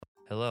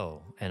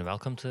Hello, and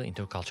welcome to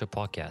Interculture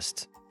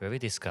Podcast, where we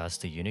discuss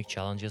the unique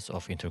challenges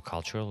of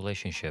intercultural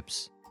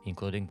relationships,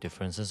 including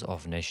differences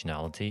of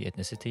nationality,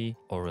 ethnicity,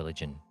 or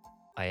religion.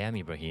 I am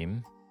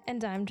Ibrahim.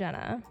 And I'm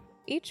Jenna.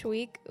 Each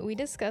week, we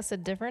discuss a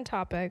different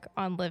topic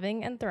on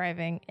living and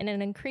thriving in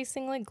an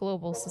increasingly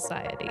global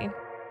society.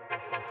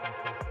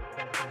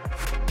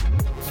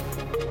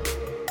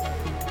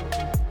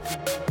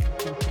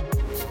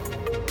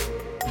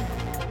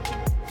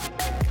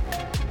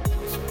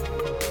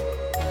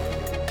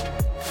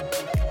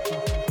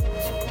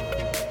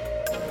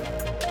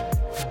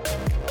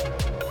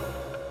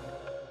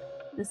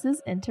 This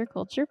is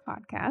Interculture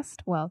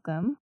Podcast.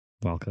 Welcome.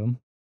 Welcome.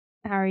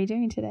 How are you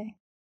doing today?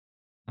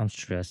 I'm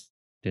stressed.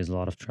 There's a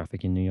lot of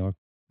traffic in New York.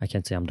 I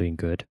can't say I'm doing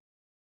good.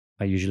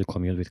 I usually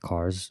commute with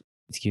cars.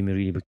 It's giving me a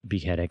really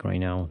big headache right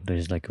now.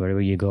 There's like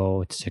wherever you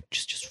go, it's like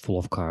just full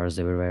of cars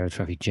everywhere,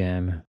 traffic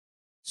jam.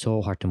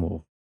 So hard to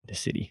move in the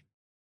city.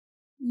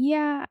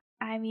 Yeah,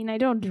 I mean, I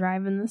don't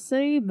drive in the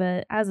city,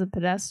 but as a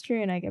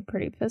pedestrian, I get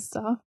pretty pissed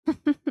off.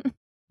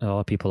 A lot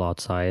of people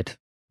outside.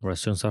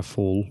 Restaurants are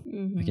full.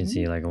 I can Mhm.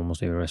 see like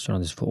almost every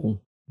restaurant is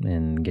full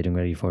and getting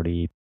ready for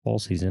the fall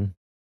season.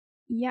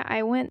 Yeah,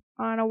 I went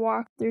on a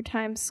walk through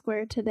Times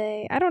Square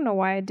today. I don't know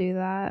why I do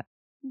that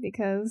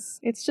because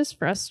it's just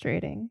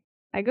frustrating.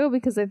 I go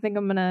because I think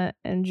I'm gonna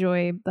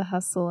enjoy the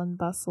hustle and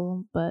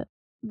bustle, but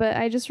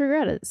I just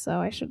regret it, so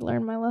I should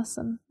learn my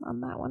lesson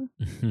on that one.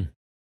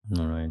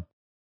 All right.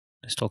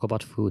 Let's talk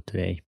about food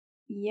today.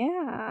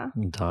 Yeah.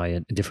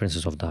 Diet,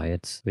 differences of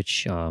diets,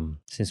 which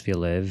since we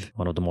live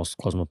one of the most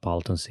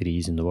cosmopolitan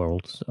cities in the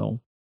world, so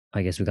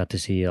I guess we got to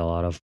see a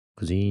lot of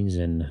cuisines,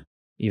 and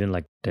even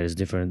like there's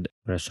different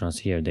restaurants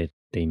here that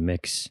they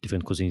mix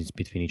different cuisines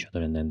between each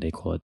other and then they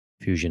call it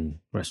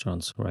fusion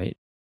restaurants, right?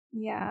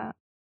 Yeah.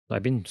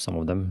 I've been to some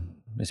of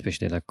them,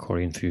 especially like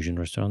Korean fusion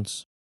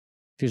restaurants.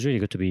 Feels really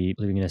good to be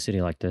living in a city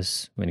like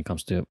this when it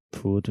comes to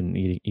food and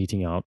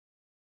eating out.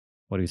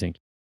 What do you think?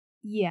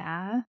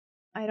 Yeah.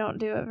 I don't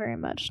do it very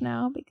much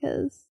now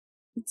because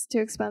it's too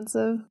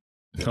expensive.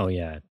 Oh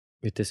yeah,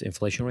 with this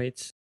inflation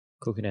rates,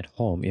 cooking at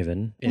home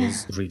even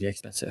is really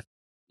expensive.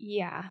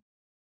 Yeah.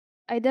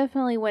 I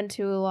definitely went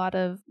to a lot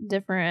of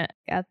different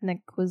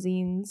ethnic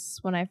cuisines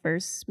when I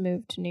first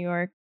moved to New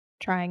York,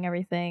 trying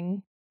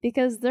everything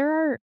because there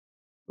are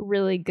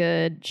really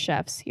good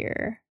chefs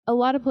here. A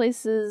lot of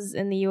places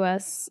in the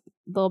US,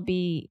 there'll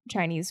be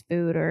Chinese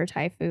food or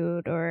Thai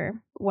food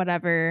or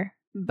whatever,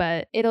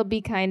 but it'll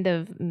be kind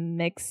of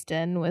mixed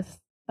in with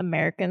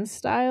American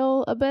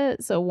style a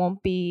bit, so it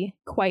won't be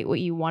quite what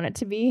you want it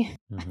to be,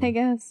 I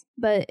guess.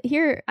 But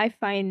here I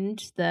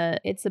find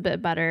that it's a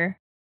bit better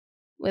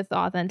with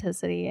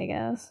authenticity, I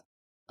guess.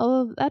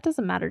 Although that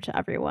doesn't matter to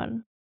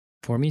everyone.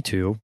 For me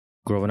too,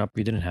 growing up,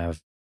 we didn't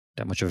have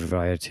that much of a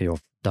variety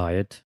of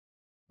diet.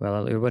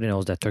 Well, everybody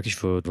knows that Turkish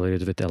food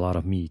related with a lot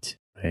of meat,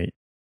 right?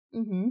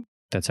 Mm-hmm.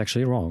 That's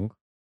actually wrong.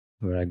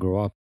 Where I grew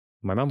up,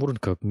 my mom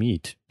wouldn't cook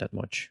meat that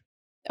much.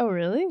 Oh,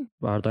 really?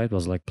 Our diet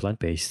was like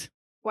plant-based.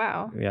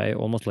 Wow. Yeah,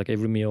 almost like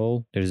every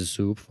meal, there is a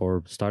soup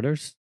for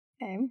starters.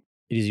 Okay.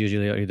 It is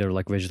usually either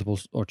like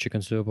vegetables or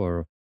chicken soup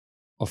or,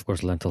 of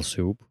course, lentil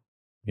soup,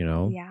 you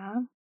know?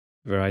 Yeah.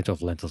 Variety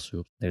of lentil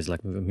soup. There's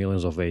like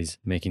millions of ways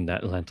making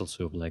that lentil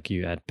soup. Like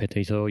you add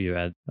potato, you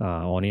add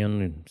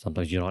onion, and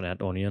sometimes you don't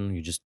add onion.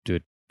 You just do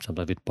it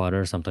sometimes with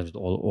butter, sometimes with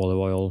olive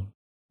oil.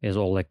 It's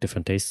all like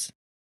different tastes.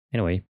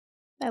 Anyway,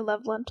 I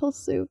love lentil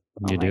soup.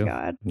 Oh you my do?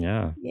 god.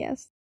 Yeah.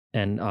 Yes.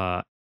 And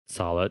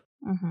salad,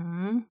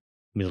 Mm-hmm.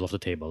 middle of the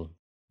table,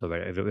 so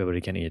where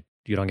everybody can eat.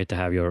 You don't get to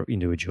have your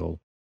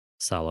individual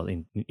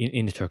salad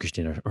in the Turkish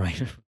dinner,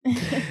 right?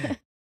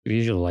 We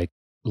usually like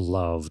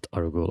loved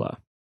arugula.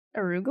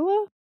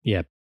 Arugula?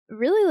 Yep.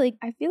 Really, like,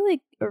 I feel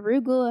like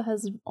arugula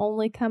has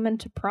only come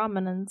into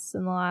prominence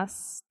in the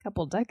last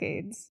couple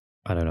decades.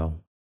 I don't know.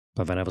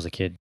 But when I was a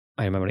kid,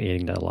 I remember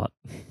eating that a lot.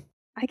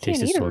 I can't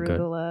Tastes eat so good.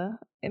 arugula.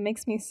 It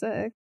makes me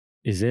sick.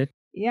 Is it?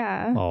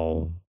 Yeah.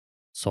 Oh,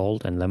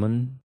 salt and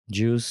lemon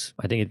juice.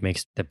 I think it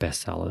makes the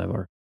best salad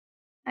ever.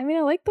 I mean,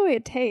 I like the way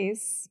it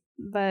tastes,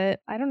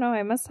 but I don't know.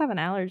 I must have an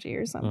allergy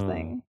or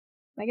something.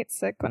 I get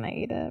sick when I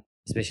eat it.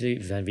 Especially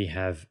when we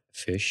have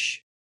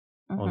fish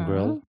on Mhm.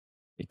 grill.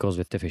 It goes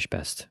with the fish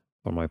best,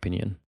 for my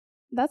opinion.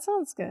 That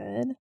sounds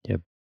good.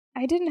 Yep.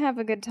 I didn't have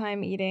a good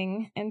time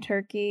eating in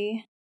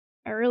Turkey.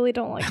 I really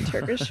don't like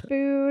Turkish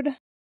food.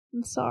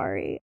 I'm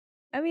sorry.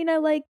 I mean, I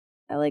like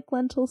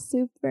lentil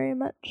soup very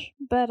much,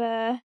 but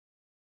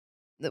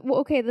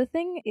okay, the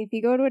thing, if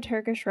you go to a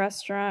Turkish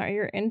restaurant or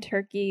you're in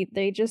Turkey,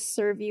 they just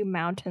serve you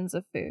mountains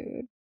of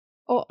food.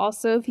 Oh,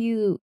 also, if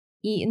you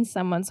eat in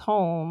someone's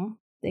home,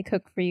 they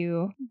cook for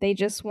you. They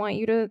just want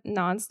you to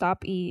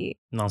nonstop eat.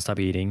 Non-stop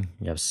eating.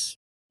 Yes.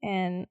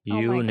 And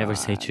You never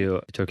say to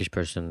a Turkish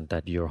person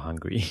that you're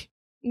hungry.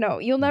 No,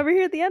 you'll never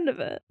hear the end of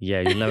it.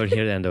 Yeah, you'll never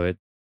hear the end of it.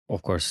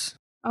 Of course.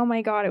 Oh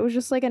my god, it was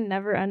just like a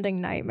never-ending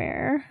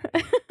nightmare.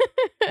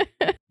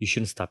 You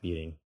shouldn't stop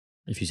eating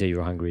if you say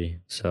you're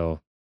hungry.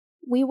 So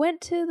We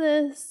went to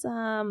this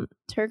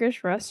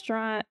Turkish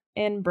restaurant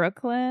in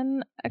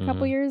Brooklyn a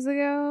couple years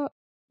ago.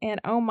 And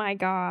oh my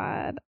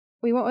God,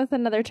 we went with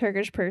another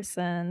Turkish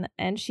person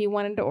and she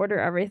wanted to order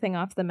everything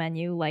off the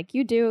menu like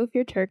you do if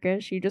you're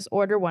Turkish. You just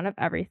order one of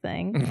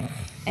everything.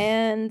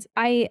 And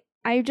I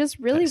just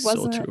really That is so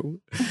wasn't.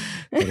 true.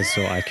 That is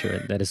so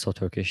accurate. That is so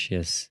Turkish.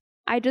 Yes.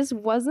 I just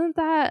wasn't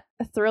that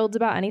thrilled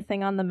about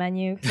anything on the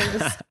menu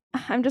because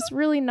I'm just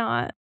really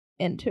not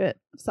into it.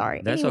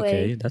 Sorry. That's Anyway,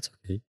 okay. That's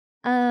okay.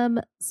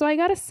 so I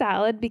got a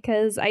salad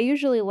because I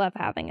usually love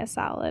having a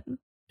salad.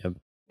 Yep.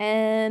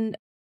 And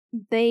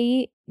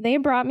they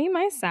brought me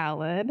my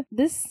salad.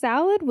 This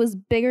salad was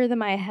bigger than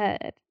my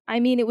head. I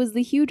mean, it was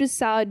the hugest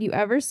salad you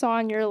ever saw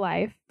in your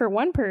life for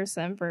one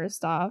person,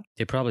 first off.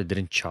 They probably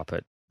didn't chop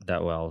it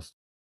that well.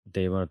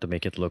 They wanted to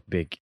make it look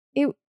big.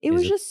 It Is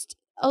was it- just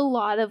a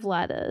lot of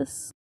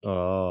lettuce.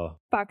 Oh.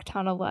 Fuck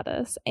ton of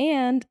lettuce.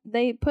 And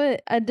they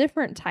put a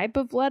different type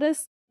of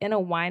lettuce in a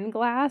wine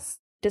glass,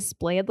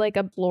 displayed like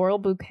a floral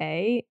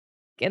bouquet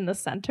in the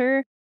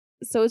center.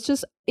 So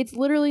it's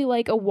literally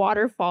like a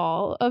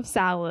waterfall of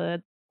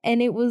salad.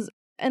 And it was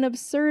an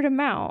absurd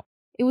amount.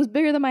 It was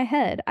bigger than my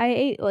head. I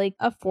ate like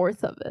a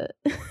fourth of it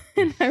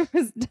and I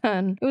was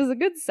done. It was a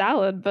good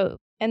salad,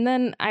 and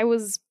then I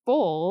was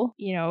full,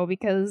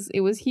 because it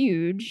was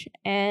huge.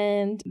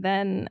 And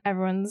then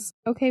everyone's,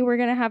 okay, we're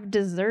going to have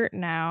dessert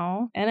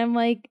now. And I'm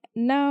like,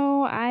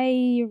 no,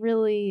 I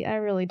really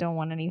don't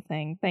want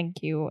anything.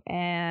 Thank you.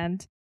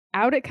 And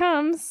out it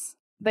comes.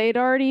 They'd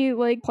already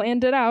like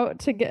planned it out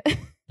to get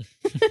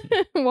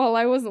while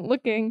I wasn't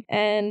looking.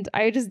 And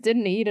I just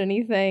didn't eat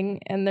anything.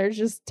 And there's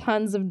just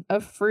tons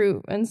of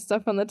fruit and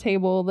stuff on the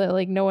table that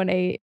like no one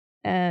ate.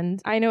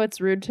 And I know it's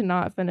rude to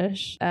not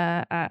finish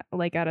at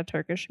a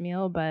Turkish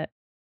meal, but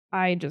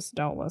I just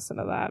don't listen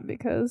to that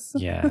because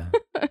Yeah.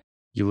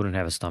 You wouldn't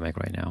have a stomach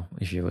right now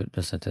if you would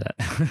listen to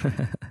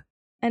that.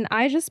 And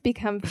I just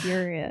become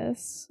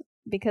furious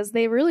because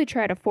they really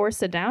try to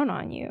force it down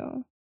on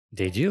you.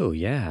 They do,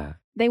 yeah.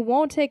 They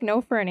won't take no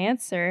for an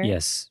answer.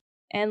 Yes.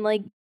 And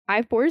like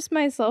I force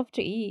myself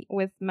to eat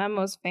with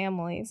Memo's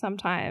family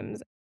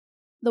sometimes.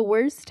 The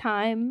worst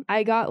time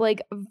I got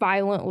like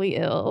violently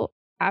ill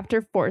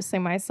after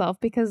forcing myself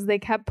because they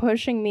kept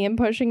pushing me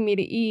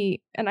to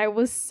eat, and I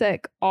was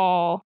sick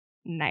all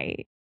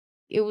night.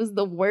 It was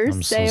the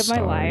worst day of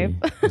my life.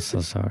 I'm so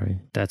sorry.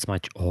 That's my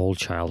whole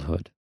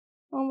childhood.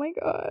 Oh my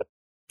God.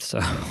 So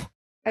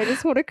I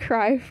just want to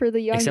cry for the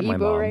young Except my Igbo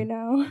mom. right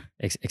now.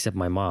 except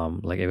my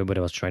mom, like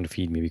everybody was trying to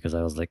feed me because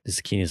I was like the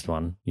skinniest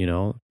one, you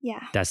know? Yeah.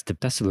 That's the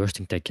worst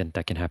thing that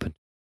can happen.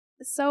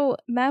 So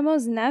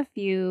Memo's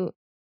nephew,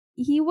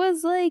 he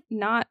was like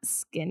not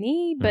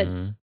skinny, but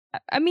Mhm.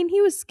 I mean,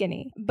 he was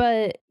skinny,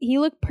 but he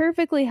looked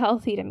perfectly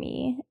healthy to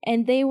me.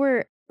 And they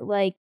were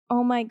like,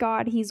 oh my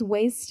God, he's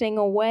wasting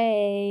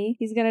away.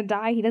 He's going to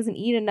die. He doesn't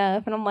eat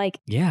enough. And I'm like,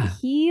 Yeah.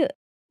 he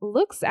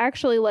looks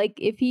actually like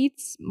if he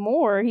eats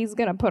more, he's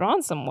going to put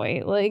on some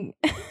weight. Like,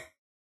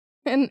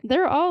 and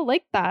they're all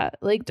like that.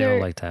 Like, They're all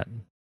like that.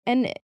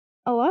 and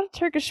a lot of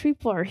Turkish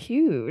people are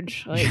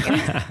huge. Like,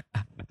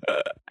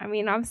 I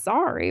mean, I'm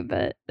sorry,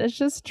 but it's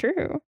just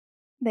true.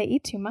 They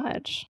eat too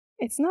much.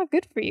 It's not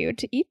good for you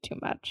to eat too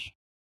much.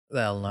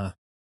 Well, no.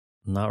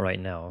 Not right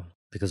now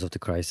because of the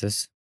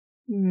crisis.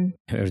 Mm.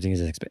 Everything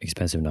is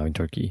expensive now in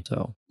Turkey.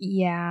 So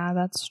Yeah,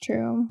 that's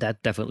true.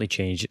 that definitely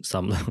changed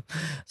some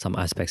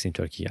aspects in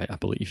Turkey, I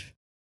believe.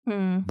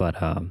 Hmm. But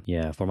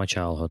yeah, for my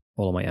childhood,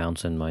 all of my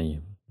aunts and my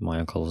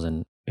uncles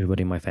and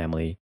everybody in my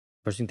family,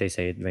 first thing they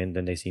say when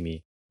they see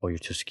me, oh, you're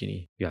too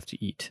skinny. You have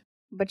to eat.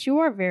 But you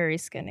are very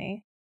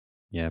skinny.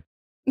 Yep.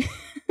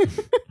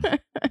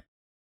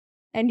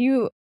 And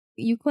you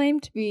claim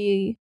to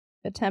be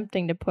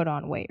attempting to put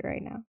on weight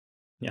right now.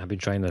 Yeah, I've been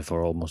trying that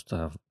for almost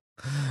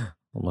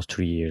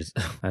 3 years.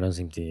 I don't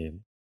seem to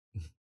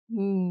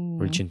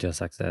reach into a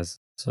success.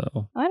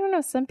 So I don't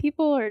know. Some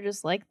people are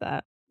just like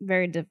that.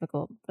 Very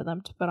difficult for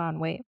them to put on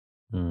weight.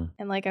 And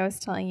like I was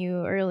telling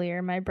you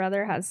earlier, my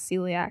brother has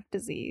celiac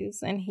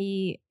disease, and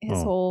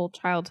his whole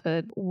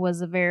childhood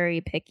was a very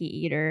picky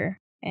eater,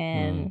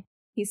 and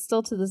he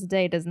still to this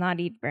day does not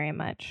eat very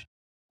much.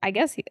 I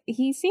guess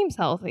he seems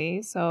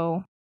healthy,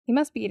 so he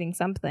must be eating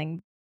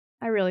something.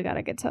 I really got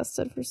to get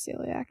tested for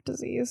celiac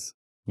disease.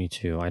 Me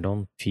too. I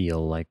don't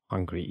feel like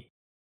hungry.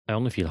 I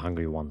only feel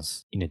hungry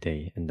once in a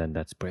day, and then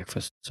that's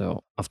breakfast.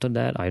 So after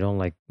that, I don't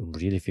like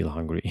really feel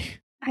hungry.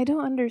 I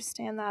don't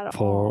understand that at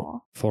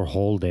all. For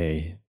whole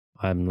day.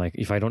 I'm like,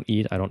 if I don't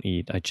eat, I don't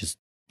eat. I just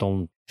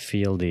don't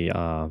feel the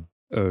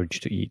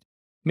urge to eat.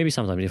 Maybe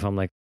sometimes if I'm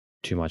like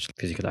too much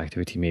physical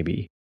activity,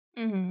 maybe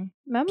Mm-hmm. just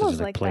Memo's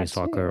like like playing that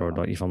soccer, too. or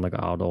like if I'm like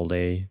out all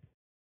day.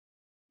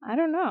 I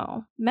don't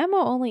know. Memo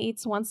only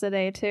eats once a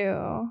day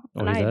too,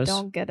 and he I does?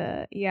 don't get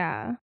it.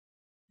 Yeah.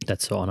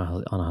 That's so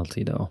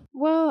unhealthy though.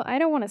 Well, I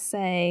don't want to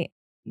say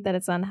that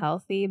it's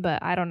unhealthy,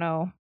 but I don't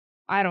know.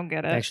 I don't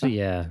get it. Actually,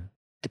 yeah,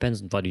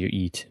 depends on what you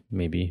eat.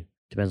 Maybe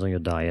depends on your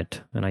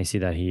diet. And I see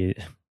that he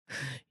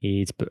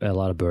eats a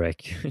lot of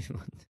burek.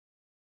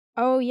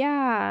 Oh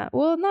yeah.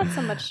 Well, not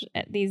so much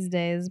these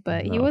days,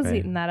 but he was Okay.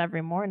 eating that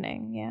every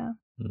morning. Yeah.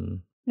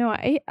 Mm. No,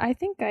 I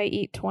think I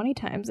eat 20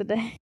 times a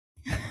day.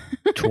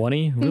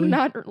 20? Really?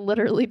 Not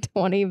literally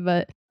 20,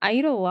 but I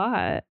eat a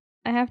lot.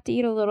 I have to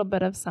eat a little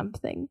bit of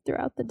something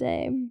throughout the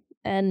day.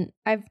 And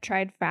I've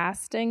tried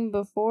fasting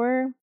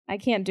before. I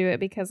can't do it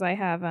because I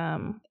have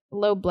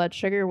low blood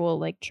sugar will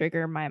like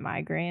trigger my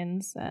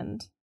migraines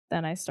and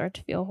then I start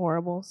to feel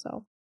horrible.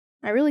 So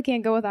I really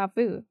can't go without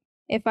food.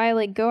 If I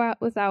like go out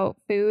without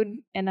food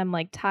and I'm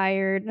like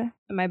tired and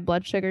my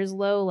blood sugar's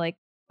low, like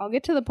I'll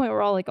get to the point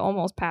where I'll like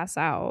almost pass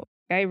out.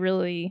 I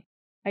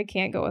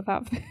can't go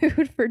without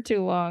food for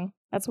too long.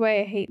 That's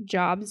why I hate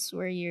jobs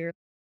where you're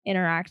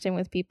interacting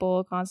with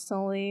people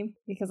constantly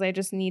because I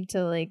just need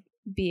to like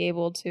be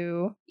able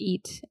to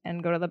eat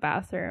and go to the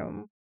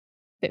bathroom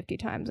 50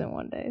 times in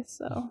one day.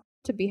 So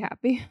to be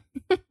happy.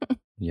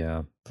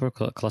 Yeah. For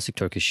classic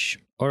Turkish,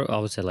 or I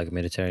would say like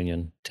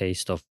Mediterranean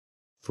taste of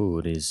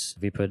food is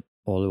we put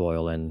olive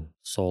oil and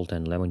salt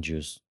and lemon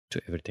juice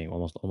to everything,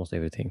 almost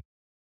everything.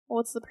 Well,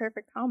 it's the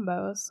perfect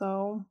combo.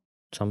 So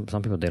Some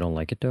people they don't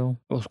like it though.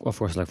 Of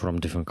course, like from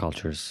different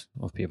cultures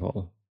of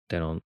people, they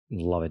don't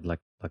love it like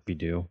we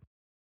do.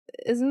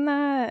 isn't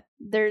that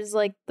there's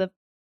like the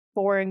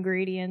 4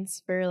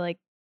 ingredients for like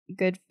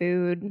good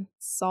food: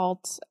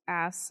 salt,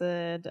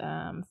 acid,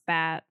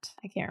 fat.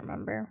 I can't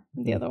remember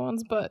the other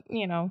ones, but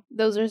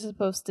those are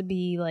supposed to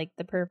be like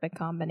the perfect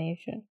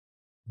combination.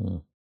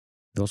 Mm.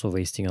 We're also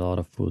wasting a lot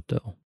of food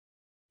though,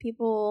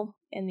 People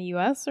in the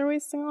US are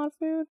wasting a lot of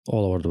food.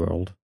 all over the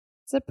world.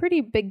 It's a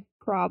pretty big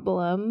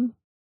problem.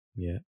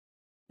 Yeah.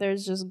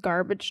 There's just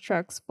garbage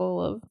trucks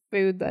full of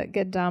food that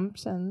get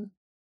dumped, and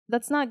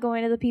that's not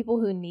going to the people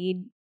who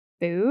need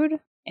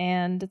food,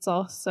 and it's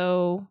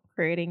also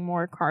creating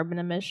more carbon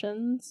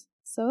emissions.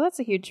 So that's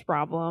a huge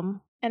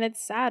problem. And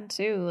it's sad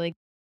too. Like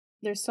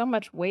there's so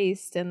much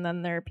waste and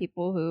then there are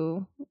people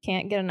who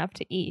can't get enough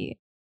to eat.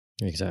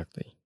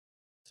 Exactly.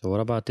 So what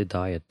about the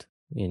diet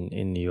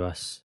in the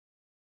US?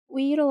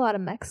 We eat a lot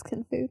of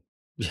Mexican food.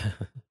 Yeah.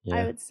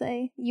 I would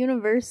say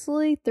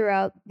universally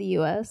throughout the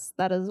US,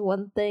 that is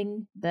one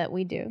thing that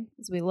we do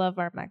is we love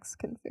our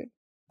Mexican food.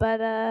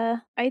 But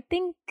I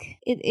think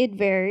it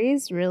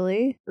varies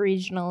really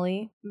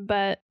regionally.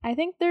 But I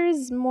think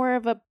there's more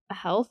of a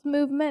health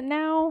movement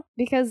now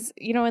because,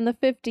 in the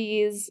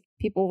 50s,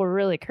 people were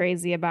really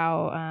crazy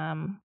about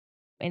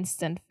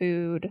instant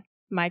food,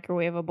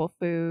 microwavable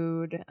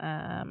food,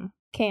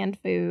 canned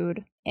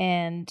food,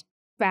 and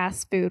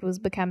fast food was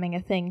becoming a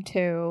thing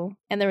too.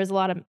 And there was a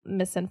lot of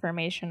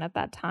misinformation at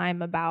that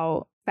time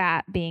about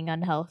fat being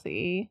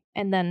unhealthy.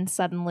 And then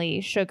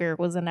suddenly sugar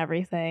was in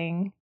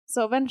everything.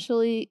 So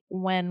eventually,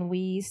 when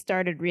we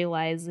started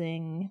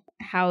realizing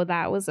how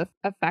that was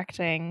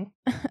affecting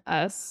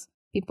us,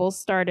 people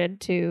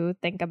started to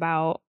think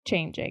about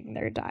changing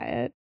their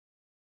diet,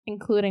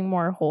 including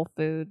more whole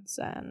foods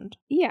and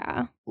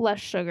less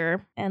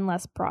sugar and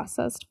less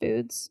processed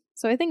foods.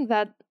 So I think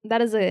that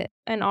is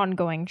an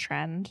ongoing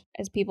trend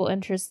as people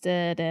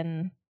interested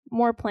in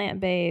more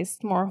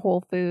plant-based, more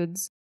whole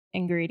foods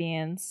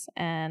ingredients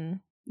and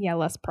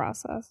less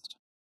processed.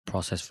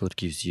 Processed food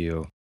gives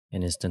you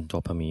an instant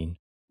dopamine.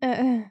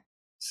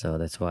 So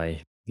that's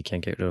why we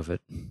can't get rid of it.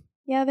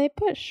 Yeah, they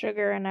put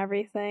sugar in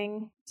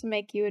everything to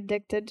make you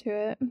addicted to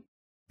it.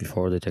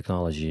 Before the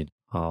technology,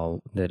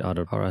 how did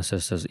our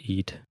ancestors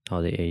eat,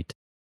 how they ate?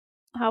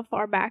 How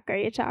far back are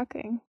you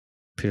talking?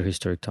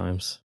 Prehistoric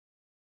times.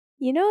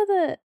 Do you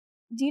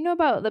know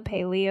about the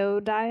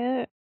paleo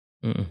diet?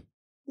 Mm-mm.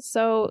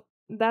 So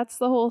that's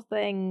the whole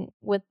thing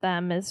with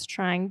them is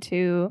trying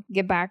to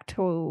get back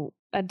to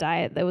a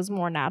diet that was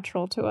more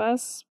natural to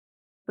us,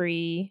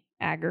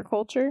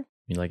 pre-agriculture.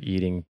 You mean like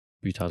eating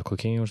without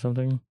cooking or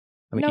something?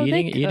 I mean, No,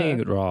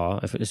 eating it raw,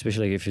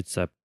 especially if it's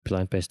a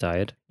plant-based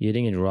diet,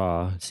 eating it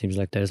raw, it seems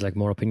like there's like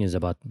more opinions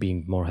about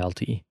being more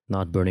healthy,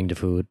 not burning the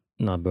food,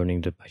 not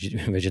burning the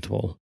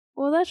vegetable.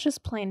 Well, that's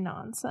just plain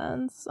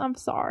nonsense. I'm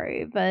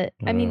sorry, but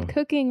I mean,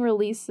 cooking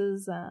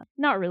releases,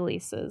 not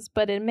releases,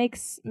 but it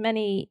makes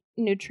many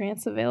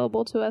nutrients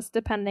available to us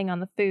depending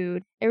on the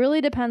food. It really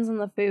depends on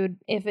the food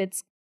if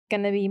it's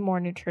going to be more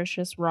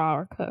nutritious raw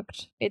or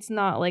cooked. It's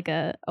not like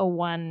a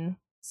one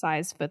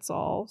size fits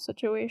all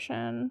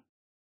situation.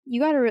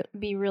 You got to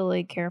be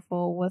really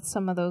careful with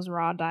some of those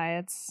raw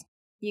diets.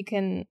 You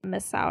can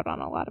miss out on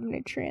a lot of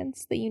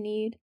nutrients that you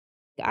need.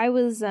 I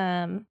was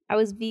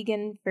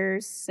vegan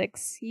for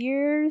 6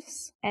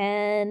 years,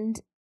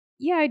 and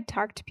I'd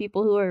talk to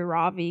people who are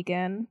raw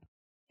vegan,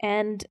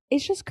 and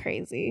it's just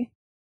crazy.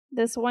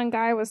 This one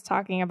guy was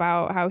talking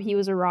about how he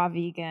was a raw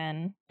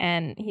vegan,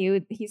 and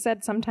he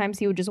said sometimes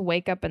he would just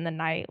wake up in the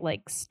night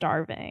like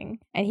starving,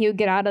 and he would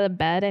get out of the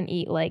bed and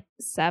eat like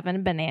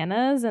 7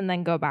 bananas and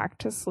then go back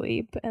to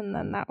sleep, and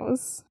then that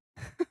was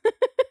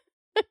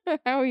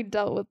how he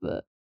dealt with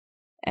it.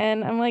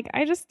 And I'm like,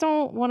 I just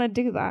don't want to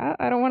do that.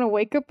 I don't want to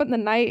wake up in the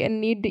night and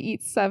need to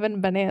eat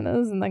 7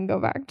 bananas and then go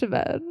back to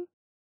bed.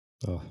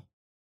 Oh.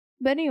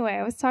 But anyway,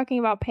 I was talking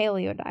about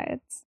paleo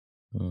diets.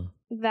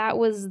 That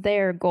was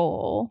their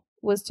goal,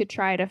 was to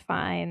try to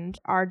find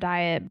our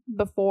diet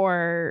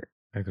before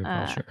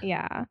agriculture.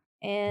 And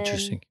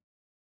interesting.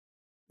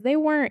 they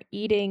weren't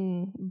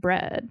eating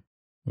bread.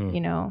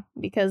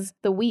 because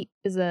the wheat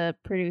is a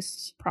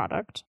produced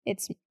product.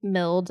 It's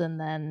milled and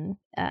then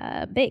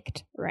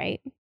baked,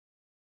 right?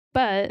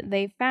 But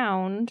they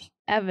found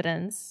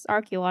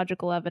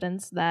archaeological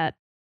evidence, that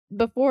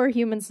before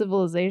human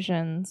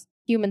civilizations,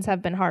 humans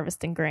have been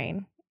harvesting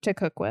grain to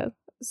cook with.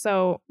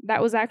 So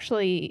that was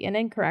actually an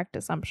incorrect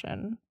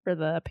assumption for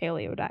the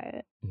paleo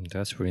diet.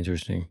 That's pretty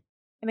interesting.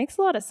 It makes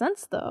a lot of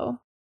sense, though.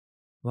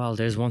 Well,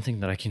 there's one thing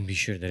that I can be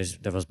sure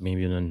there was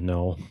maybe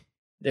no.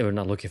 They were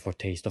not looking for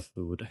taste of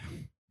food.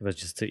 It was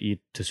just to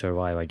eat to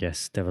survive, I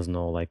guess. There was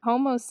no like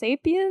Homo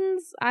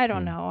sapiens? I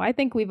don't know. I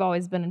think we've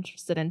always been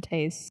interested in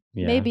taste.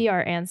 Yeah. Maybe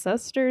our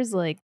ancestors,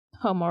 like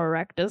Homo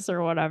erectus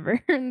or whatever,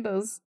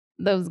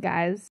 those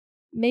guys,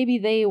 maybe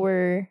they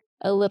were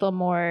a little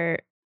more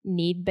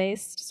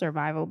need-based,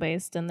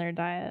 survival-based in their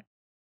diet.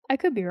 I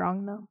could be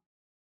wrong, though.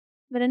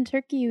 But in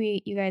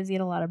Turkey, you guys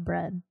eat a lot of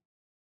bread.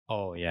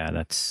 Oh yeah,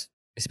 that's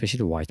especially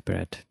the white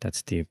bread.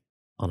 That's the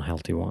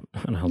unhealthy one,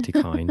 unhealthy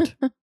kind.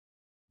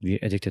 We're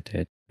addicted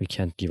to it. We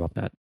can't give up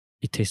that.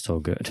 It tastes so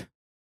good.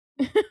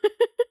 It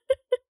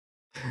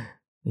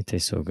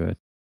tastes so good.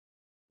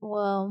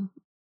 Well,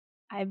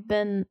 I've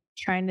been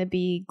trying to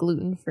be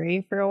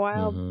gluten-free for a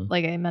while,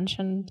 like I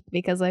mentioned,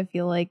 because I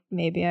feel like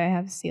maybe I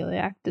have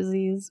celiac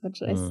disease,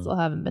 which I still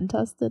haven't been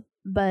tested.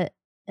 But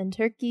in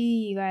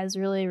Turkey, you guys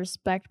really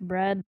respect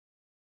bread.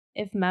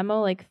 If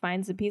Memo like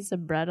finds a piece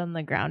of bread on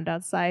the ground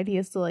outside, he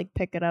has to like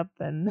pick it up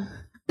and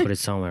put it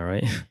somewhere,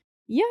 right?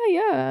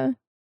 Yeah.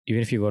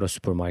 Even if you go to a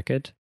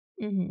supermarket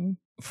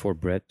for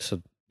bread,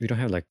 so we don't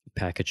have like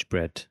packaged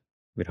bread.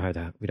 We don't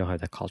have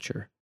that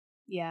culture.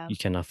 Yeah. You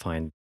cannot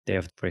find. They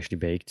have freshly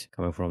baked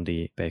coming from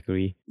the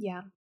bakery.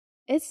 Yeah.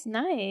 It's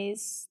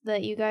nice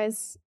that you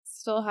guys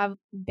still have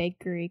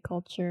bakery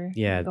culture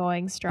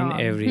going strong.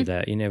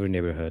 In every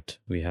neighborhood,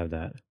 we have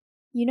that.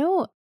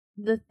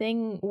 The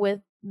thing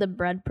with the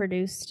bread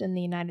produced in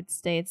the United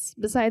States,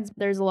 besides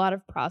there's a lot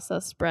of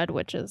processed bread,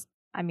 which is,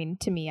 I mean,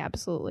 to me,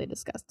 absolutely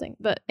disgusting.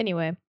 But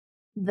anyway,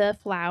 the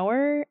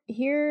flour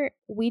here,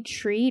 we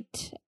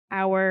treat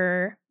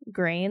our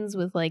grains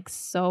with like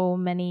so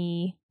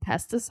many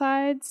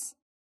pesticides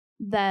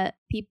that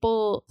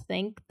people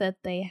think that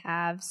they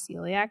have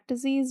celiac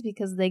disease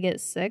because they get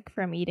sick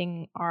from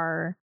eating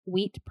our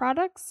wheat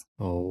products.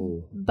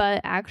 Oh.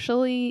 But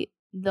actually,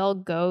 they'll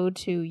go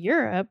to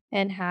Europe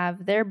and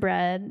have their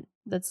bread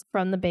that's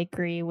from the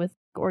bakery with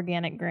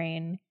organic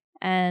grain,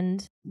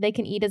 and they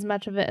can eat as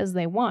much of it as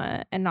they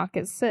want and not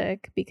get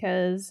sick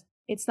because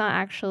it's not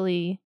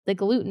actually, the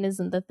gluten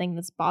isn't the thing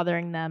that's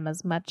bothering them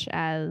as much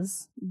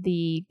as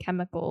the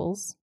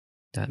chemicals.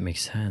 That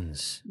makes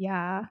sense.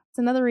 Yeah. It's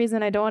another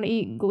reason I don't want to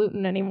eat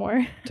gluten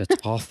anymore. That's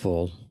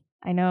awful.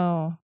 I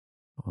know.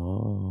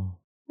 Oh.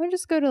 I would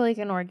just go to like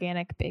an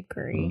organic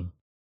bakery.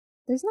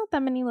 There's not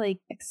that many like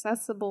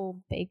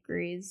accessible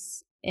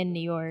bakeries in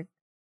New York.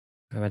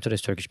 I went to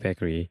this Turkish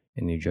bakery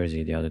in New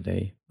Jersey the other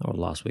day, or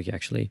last week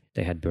actually.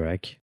 They had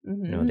börek.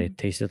 They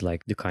tasted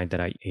like the kind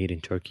that I ate in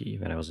Turkey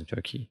when I was in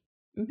Turkey.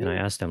 And I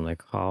asked them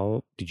like,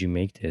 how did you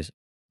make this?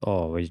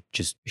 Oh, we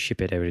just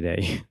ship it every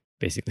day,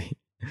 basically.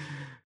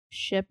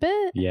 Ship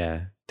it?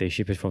 Yeah, they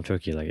ship it from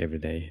Turkey like every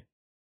day.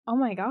 Oh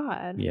my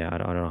god. Yeah, I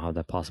don't know how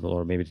that's possible,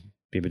 or maybe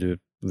do it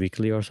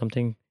weekly or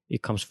something.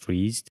 It comes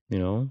freezed,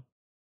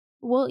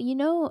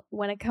 Well,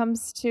 when it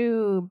comes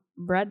to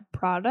bread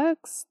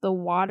products, the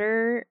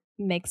water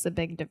makes a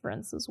big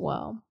difference as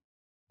well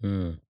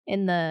in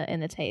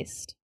the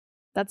taste.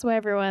 That's why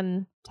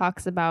everyone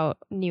talks about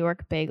New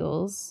York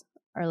bagels,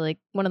 or like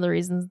one of the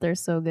reasons they're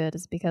so good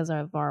is because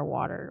of our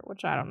water,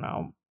 which I don't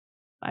know.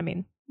 I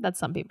mean, that's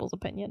some people's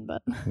opinion,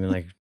 but I mean,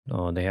 like,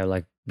 oh, they have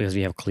like, because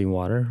we have clean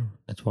water.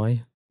 That's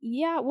why.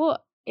 Yeah,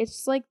 well,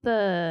 it's like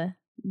the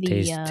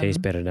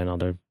taste better than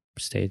other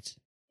states.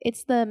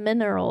 It's the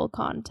mineral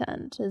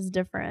content is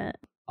different.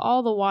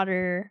 All the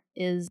water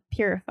is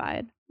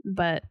purified,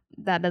 but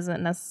that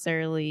doesn't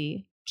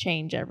necessarily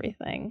change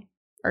everything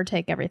or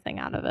take everything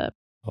out of it.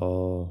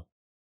 Oh,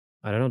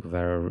 I don't know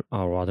where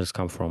our waters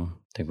come from.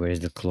 Like, where is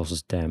the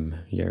closest dam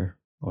here?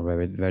 Or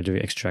where do we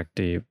extract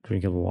the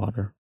drinkable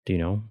water? Do you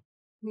know?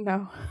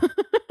 No.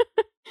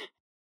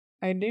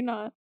 I do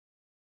not.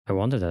 I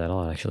wonder that a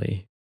lot,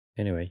 actually.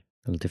 Anyway,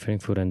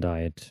 different food and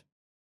diet.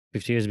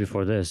 50 years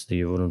before this,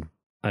 you wouldn't,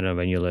 I don't know,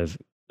 when you live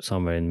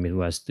somewhere in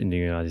Midwest in the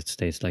United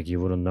States, like, you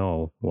wouldn't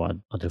know what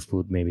other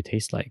food maybe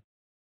tastes like.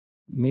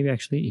 Maybe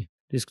actually,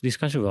 this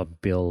country was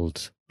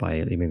built by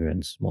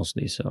immigrants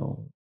mostly,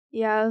 so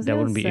yeah, that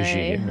wouldn't be issue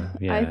here.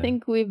 Yeah. I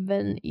think we've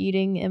been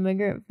eating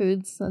immigrant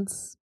food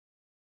since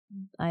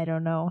I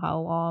don't know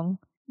how long,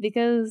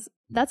 because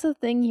that's the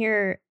thing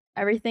here.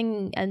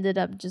 Everything ended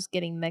up just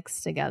getting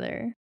mixed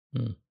together.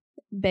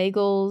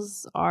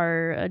 Bagels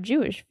are a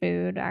Jewish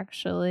food,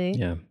 actually.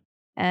 Yeah.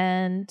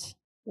 And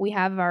we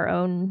have our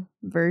own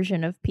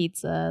version of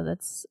pizza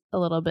that's a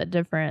little bit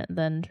different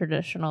than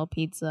traditional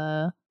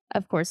pizza.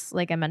 Of course,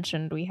 like I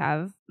mentioned, we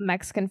have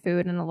Mexican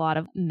food and a lot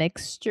of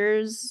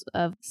mixtures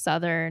of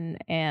Southern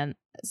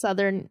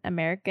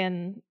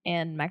American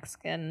and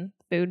Mexican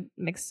food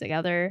mixed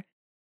together.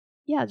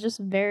 Yeah, just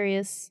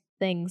various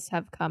things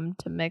have come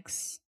to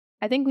mix.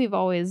 I think we've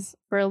always,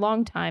 for a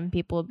long time,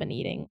 people have been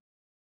eating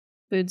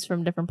foods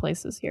from different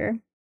places here.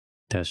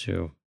 That's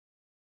true.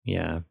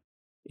 Yeah.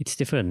 It's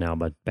different now,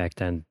 but back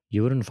then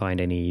you wouldn't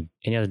find any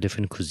other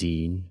different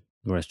cuisine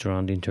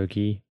restaurant in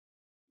Turkey.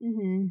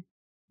 Mm-hmm.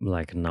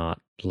 Like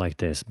not like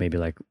this, maybe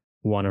like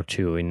one or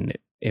two in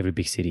every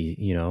big city,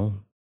 you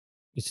know?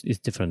 It's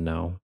different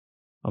now.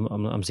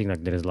 I'm seeing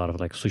like there is a lot of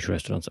like sushi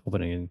restaurants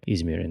opening in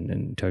Izmir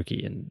and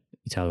Turkey, and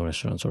Italian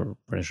restaurants or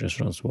French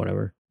restaurants,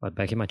 whatever. But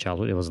back in my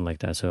childhood, it wasn't like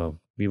that, so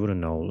we wouldn't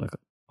know like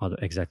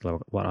exactly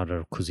what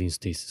other cuisines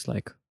tastes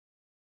like.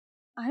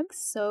 I'm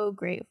so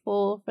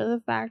grateful for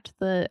the fact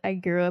that I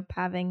grew up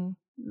having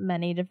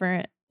many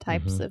different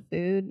types Mm-hmm. of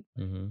food.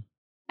 Mm-hmm.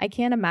 I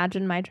can't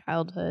imagine my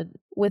childhood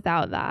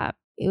without that.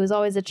 It was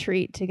always a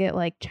treat to get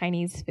like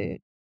Chinese food.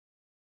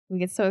 We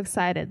get so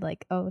excited,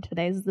 like, oh,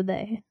 today's the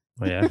day.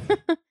 Oh yeah,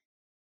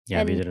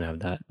 yeah, we And didn't have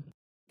that.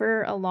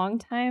 for a long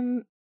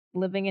time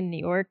living in New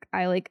York,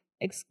 I like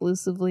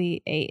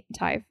exclusively ate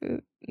Thai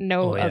food.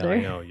 No Oh yeah, I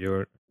other. know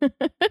you're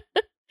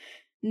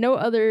No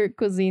other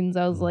cuisines.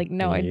 I was like,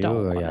 no, I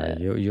don't want yeah, it.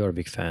 you're a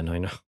big fan. I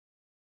know.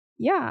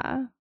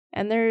 Yeah.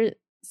 And there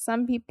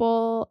some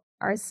people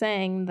are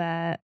saying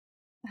that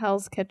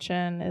Hell's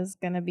Kitchen is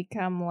going to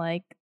become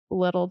like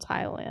little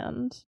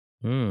Thailand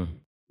Mm.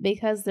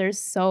 because there's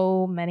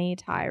so many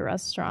Thai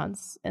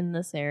restaurants in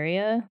this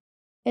area.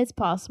 It's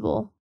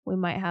possible we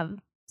might have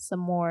some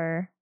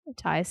more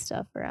Thai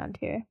stuff around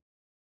here.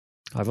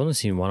 I've only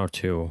seen one or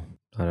two.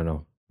 I don't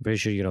know. Pretty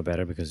sure you know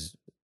better because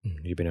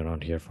you've been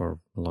around here for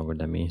longer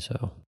than me.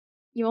 So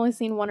You've only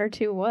seen one or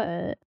two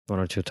what? one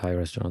or two Thai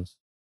restaurants.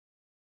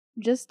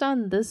 Just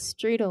on this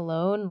street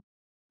alone,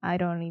 I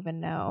don't even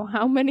know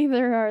how many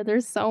there are.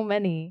 There's so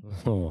many.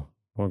 Oh,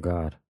 oh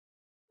God.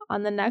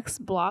 On the next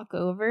block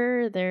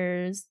over,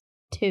 there's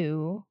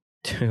two.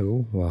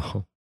 Two?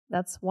 Wow.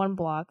 That's one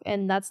block.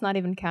 And that's not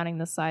even counting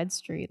the side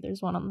street.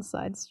 There's one on the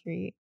side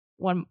street.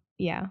 One,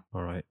 yeah.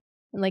 All right.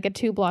 In like a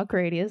 2 block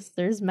radius,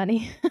 there's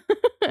many.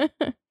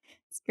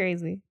 It's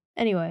crazy.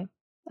 Anyway,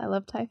 I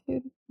love Thai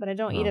food, but I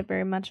don't eat Wow. it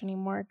very much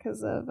anymore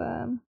because of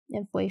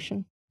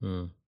inflation.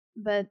 Mm.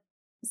 But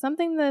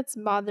something that's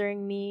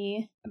bothering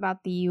me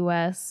about the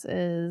US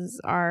is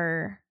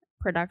our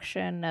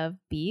production of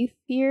beef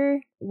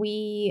here.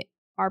 We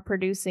are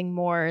producing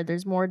more,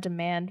 there's more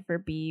demand for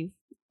beef,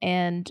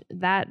 and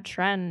that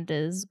trend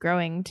is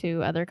growing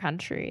to other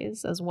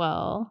countries as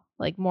well.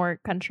 Like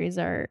more countries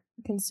are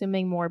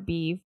consuming more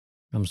beef,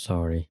 I'm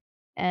sorry.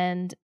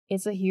 and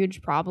it's a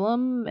huge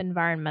problem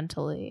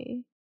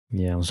environmentally.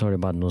 Yeah, I'm sorry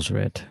about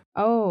Nusret.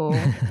 Oh,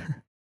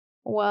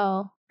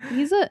 well,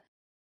 he's like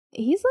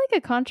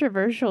a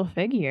controversial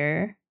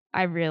figure,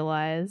 I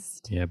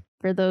realized. Yep.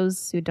 For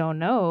those who don't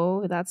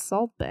know, that's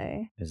Salt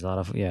Bay. There's a lot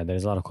of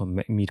there's a lot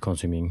of meat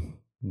consuming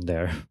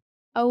there.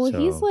 Oh, well,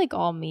 he's So- like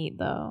all meat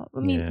though. I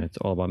mean, Yeah, it's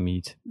all about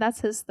meat.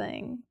 that's his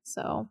thing.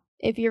 So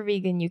if you're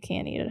vegan, you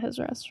can't eat at his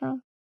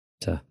restaurant.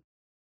 So-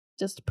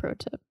 Just a pro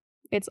tip.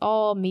 It's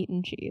all meat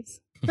and cheese.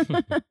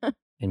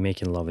 and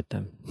making love with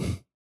them.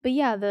 But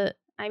yeah, the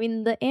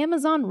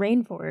Amazon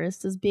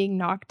rainforest is being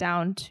knocked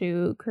down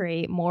to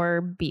create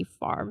more beef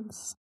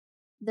farms.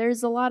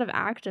 There's a lot of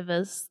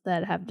activists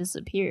that have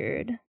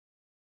disappeared.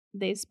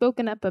 They've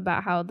spoken up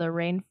about how the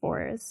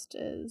rainforest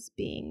is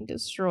being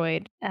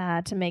destroyed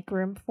to make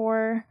room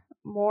for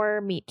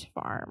more meat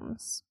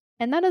farms.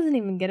 And that doesn't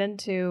even get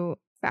into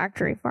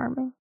factory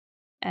farming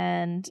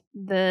and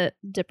the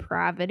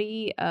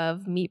depravity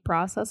of meat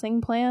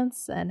processing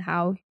plants and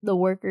how the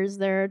workers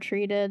there are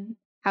treated,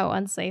 how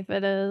unsafe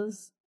it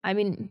is. I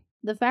mean,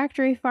 the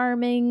factory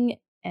farming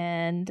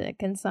and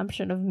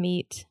consumption of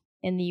meat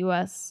in the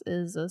US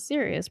is a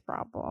serious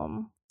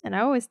problem. And I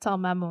always tell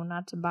Memo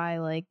not to buy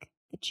like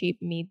the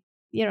cheap meat.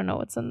 You don't know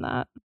what's in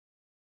that.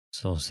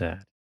 So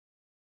sad.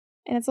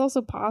 And it's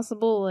also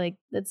possible like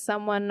that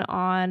someone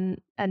on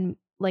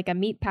a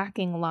meat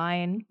packing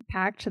line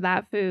packed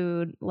that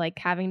food like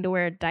having to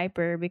wear a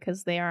diaper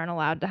because they aren't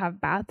allowed to have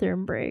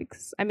bathroom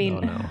breaks. I mean, Oh,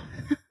 no.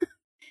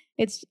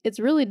 it's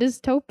really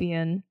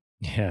dystopian.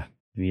 Yeah,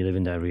 we live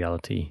in that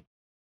reality.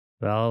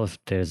 Well, if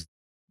there's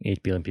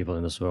 8 billion people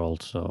in this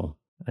world, so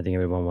I think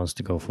everyone wants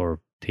to go for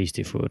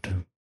tasty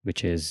food,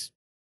 which is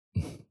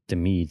the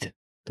meat,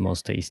 the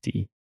most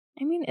tasty.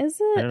 I mean, is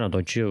I it? don't know,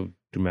 don't you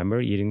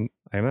remember eating?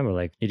 I remember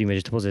like eating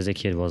vegetables as a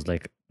kid was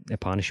like a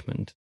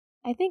punishment.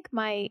 I think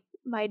my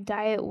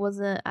diet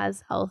wasn't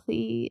as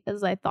healthy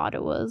as I thought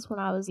it was when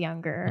I was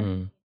younger.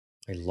 Mm.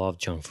 I loved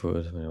junk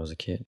food when I was a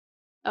kid.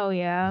 Oh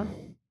yeah.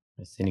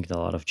 I sneaked a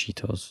lot of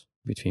Cheetos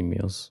between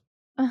meals.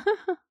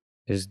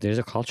 There's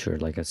a culture,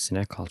 like a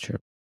snack culture.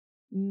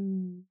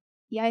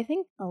 Yeah, I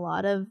think a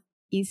lot of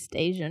East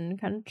Asian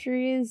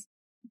countries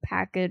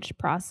package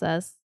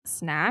processed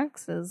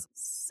snacks is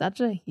such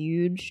a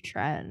huge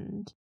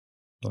trend.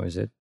 Or is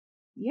it?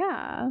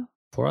 Yeah.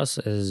 For us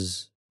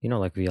is,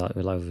 like we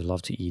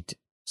love to eat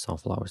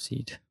sunflower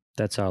seed.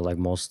 That's our like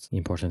most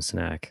important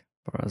snack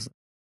for us.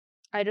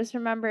 I just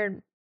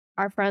remembered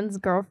our friend's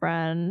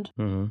girlfriend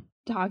Mm-hmm.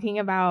 talking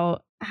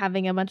about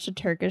having a bunch of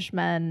Turkish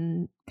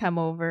men come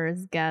over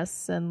as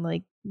guests and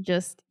like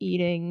just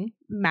eating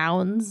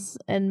mounds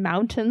and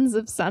mountains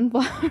of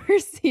sunflower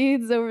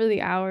seeds over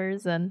the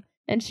hours, and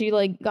she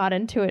like got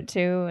into it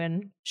too,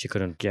 and She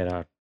couldn't get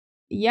out.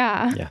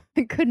 yeah, Yeah.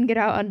 I couldn't get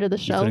out under the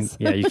You couldn't, shells.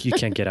 yeah, you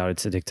can't get out.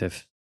 It's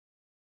addictive.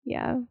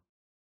 Yeah.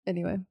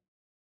 Anyway,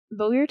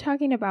 but we were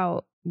talking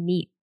about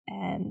meat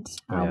and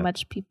Oh, how yeah.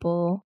 much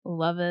people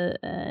love it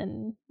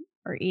and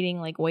are eating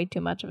like way too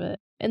much of it.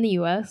 In the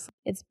US,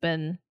 it's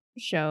been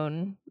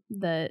shown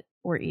that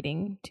we're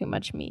eating too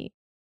much meat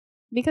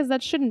because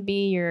that shouldn't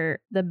be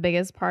the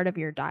biggest part of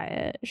your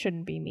diet. It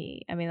shouldn't be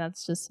meat. I mean,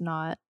 that's just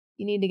not.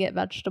 You need to get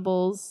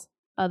vegetables,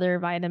 other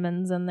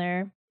vitamins in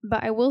there.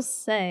 But I will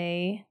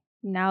say,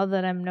 now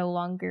that I'm no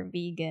longer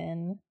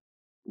vegan,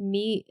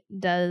 meat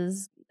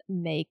does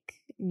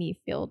make me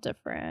feel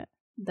different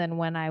than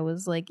when I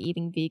was like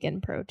eating vegan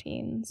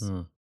proteins.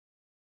 Do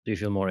you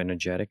feel more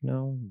energetic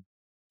now?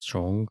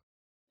 Strong?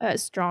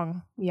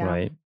 Strong, yeah.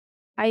 Right.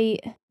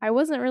 I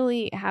wasn't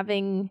really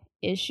having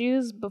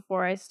issues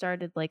before I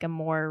started like a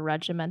more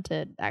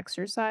regimented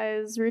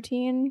exercise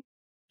routine.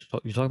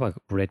 You talk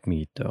about red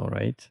meat though,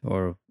 right?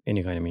 Or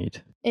any kind of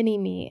meat? Any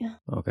meat,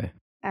 Okay.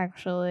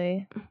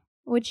 actually,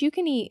 which you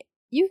can eat.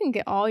 You can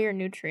get all your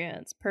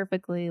nutrients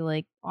perfectly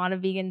like on a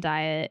vegan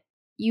diet.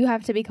 You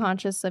have to be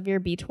conscious of your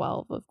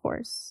B12, of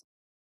course,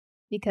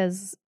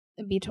 because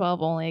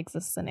B12 only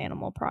exists in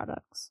animal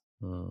products.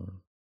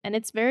 And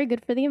it's very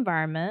good for the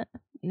environment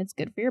and it's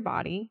good for your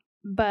body.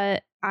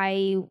 But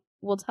I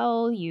will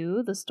tell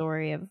you the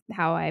story of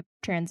how I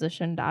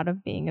transitioned out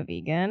of being a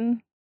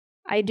vegan.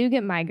 I do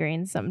get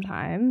migraines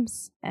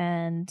sometimes.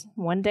 And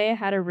one day I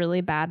had a really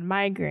bad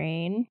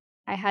migraine.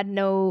 I had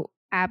no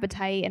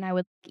appetite and I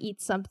would eat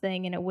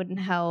something and it wouldn't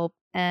help.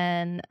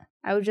 And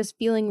I was just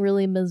feeling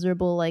really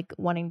miserable, like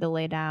wanting to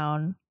lay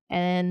down.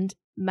 And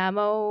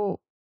Memo,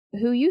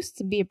 who used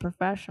to be a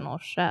professional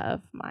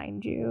chef,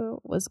 mind you,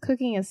 was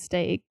cooking a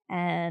steak,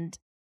 and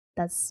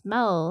that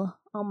smell,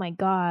 oh my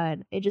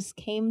God, it just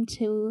came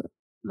to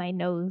my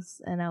nose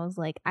and I was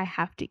like, I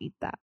have to eat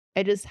that.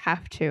 I just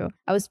have to.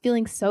 I was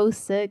feeling so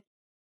sick.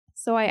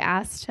 So I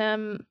asked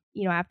him,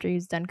 after he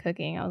was done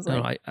cooking, I was No,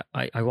 like,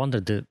 I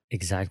wondered the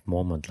exact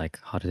moment. Like,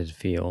 how did it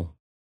feel?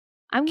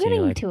 I'm Can you,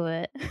 getting like- to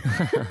it.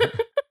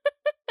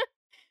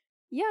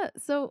 Yeah,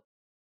 so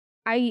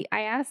I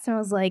asked him, I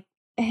was like,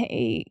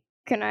 hey,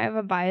 can I have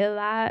a bite of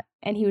that?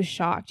 And he was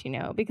shocked,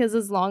 because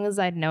as long as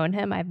I'd known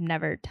him, I've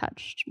never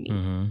touched meat.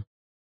 Mhm.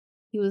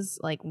 He was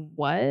like,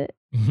 what?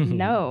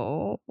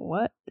 No,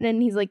 what?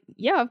 And he's like,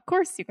 yeah, of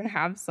course you can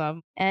have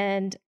some.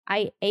 And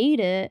I ate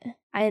it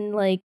and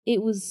like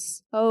it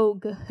was so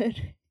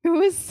good. It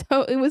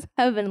was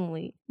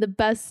heavenly. The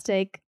best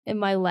steak in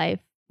my life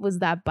was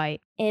that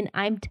bite. And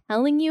I'm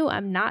telling you,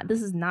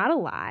 this is not a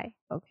lie,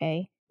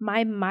 okay?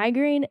 My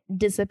migraine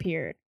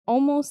disappeared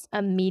almost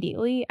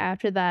immediately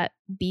after that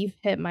beef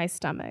hit my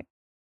stomach.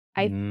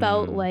 I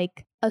felt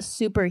like a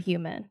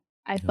superhuman.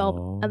 I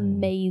felt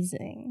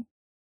amazing.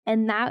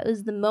 And that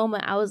was the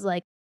moment I was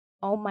like,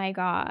 oh my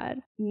God,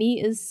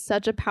 meat is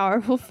such a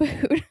powerful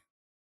food.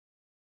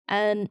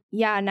 And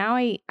yeah, now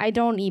I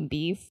don't eat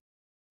beef.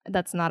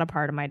 That's not a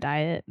part of my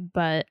diet,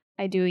 but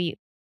I do eat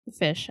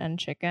fish and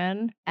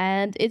chicken.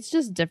 And it's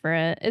just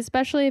different,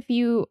 especially if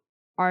you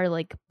are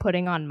like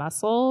putting on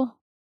muscle.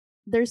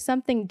 There's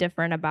something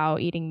different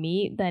about eating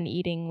meat than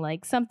eating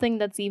like something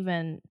that's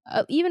even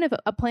if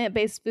a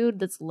plant-based food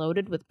that's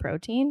loaded with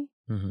protein.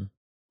 Mhm.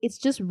 It's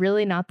just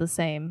really not the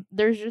same.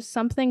 There's just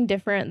something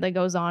different that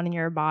goes on in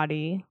your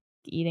body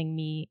eating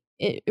meat.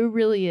 It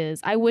really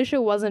is. I wish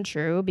it wasn't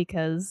true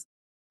because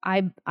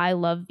I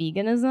love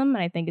veganism and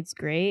I think it's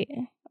great,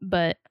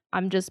 but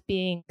I'm just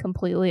being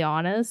completely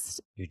honest.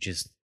 You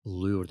just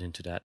lured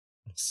into that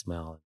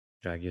smell,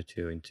 drag you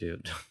into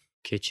the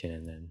kitchen,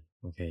 and then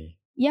okay.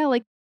 Yeah,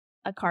 like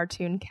a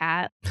cartoon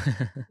cat.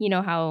 You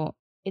know how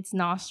its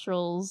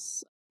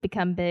nostrils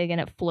become big and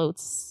it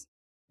floats.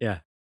 Yeah.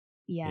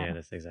 Yeah, Yeah,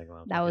 that's exactly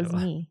what I'm that talking was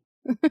about. me.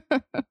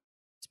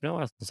 It's been a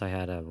while since I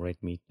had a red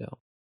meat though,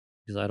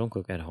 because I don't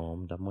cook at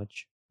home that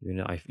much.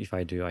 If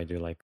I do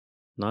like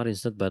not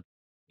instant, but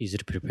easy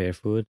to prepare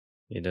food,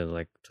 either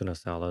like tuna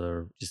salad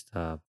or just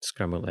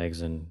scrambled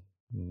eggs and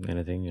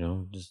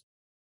anything. Just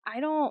I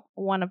don't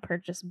want to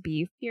purchase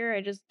beef here.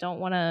 I just don't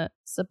want to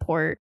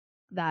support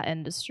that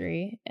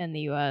industry in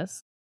the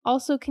US.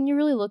 Also, can you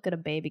really look at a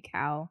baby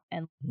cow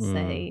and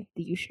say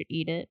that you should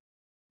eat it?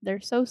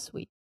 They're so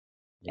sweet.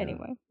 yeah.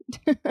 Anyway.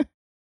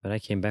 When I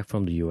came back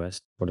from the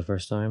US for the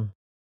first time,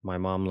 my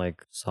mom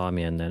like saw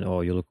me and then,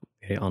 oh, you look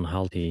very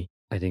unhealthy.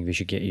 I think we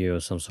should get you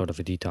some sort of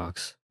a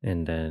detox.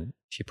 And then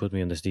she put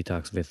me on this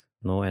detox with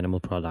no animal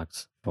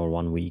products for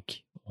 1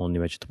 week, only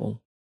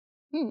vegetable.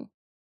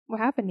 What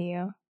happened to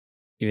you?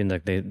 Even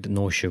like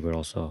no sugar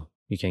also.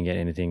 You can get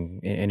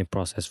anything, any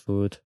processed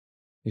food.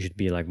 You should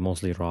be like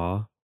mostly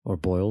raw or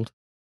boiled,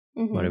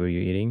 whatever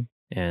you're eating.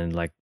 And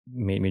like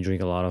made me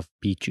drink a lot of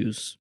beet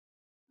juice.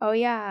 Oh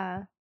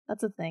yeah,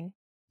 that's a thing.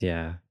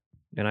 Yeah.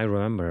 And I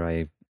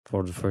remember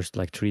for the first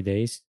like 3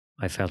 days,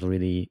 I felt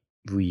really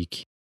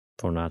weak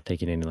for not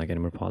taking any like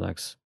animal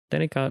products.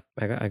 Then I got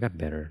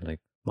better, like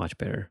much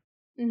better,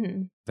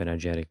 Mm-hmm.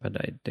 energetic. But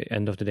at the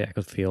end of the day, I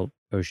could feel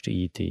urge to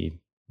eat the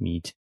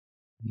meat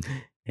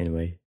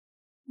anyway,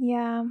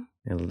 Yeah.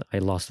 and I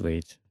lost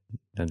weight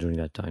during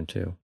that time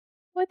too.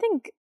 Well,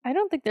 I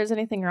don't think there's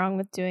anything wrong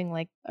with doing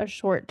like a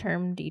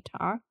short-term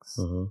detox,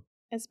 Uh-huh.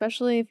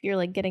 especially if you're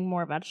like getting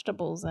more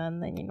vegetables in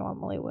than you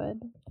normally would.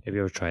 Have you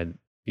ever tried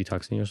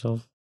detoxing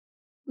yourself?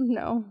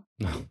 No.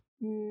 No.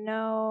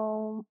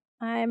 No.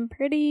 I'm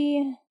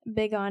pretty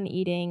big on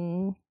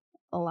eating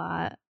a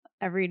lot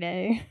every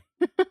day.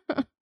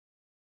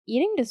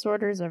 Eating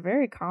disorders are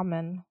very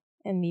common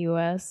in the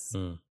US.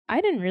 Mm.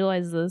 I didn't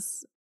realize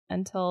this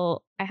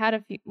until I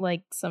had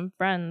some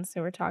friends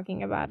who were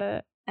talking about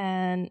it,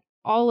 and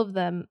all of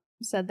them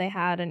said they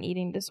had an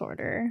eating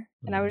disorder.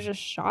 And I was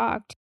just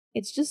shocked.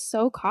 It's just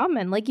so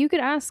common. Like, you could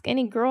ask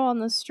any girl on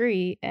the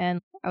street,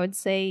 and I would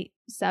say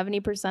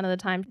 70% of the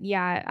time,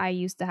 yeah, I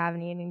used to have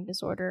an eating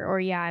disorder, or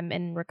yeah, I'm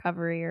in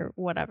recovery, or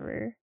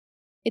whatever.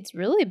 It's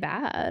really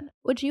bad.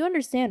 Would you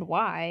understand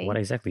why? What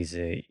exactly is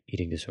a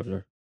eating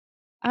disorder?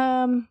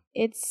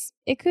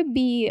 It could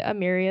be a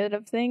myriad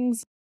of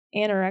things.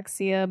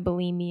 Anorexia,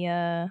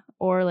 bulimia,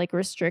 or like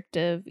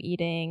restrictive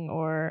eating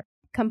or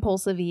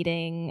compulsive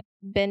eating,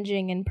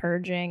 binging and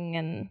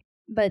purging,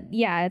 but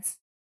yeah,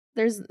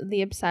 there's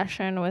the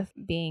obsession with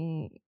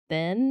being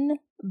thin,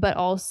 but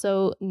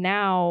also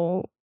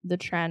now the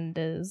trend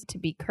is to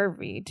be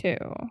curvy too.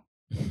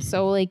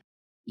 So like,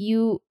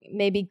 you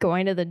maybe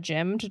going to the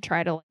gym to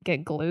try to like,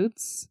 get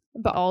glutes,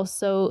 but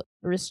also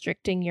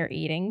restricting your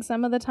eating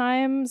some of the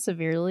time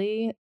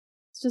severely.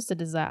 It's just a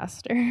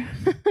disaster.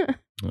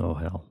 Oh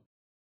hell.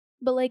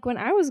 But like, when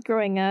I was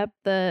growing up,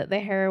 the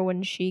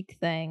heroin chic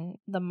thing,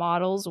 the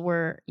models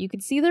were, you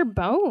could see their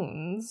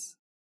bones.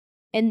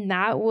 And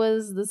that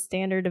was the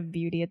standard of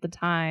beauty at the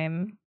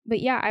time. But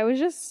yeah,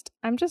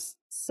 I'm just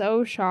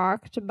so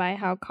shocked by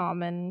how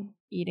common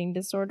eating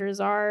disorders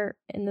are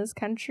in this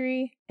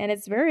country, and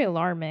it's very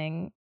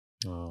alarming.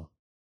 Oh.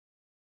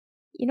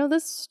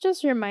 This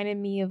just reminded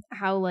me of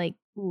how like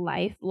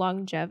life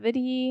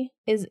longevity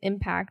is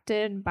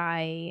impacted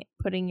by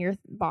putting your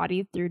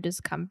body through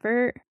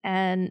discomfort,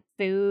 and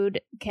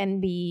food can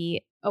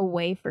be a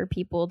way for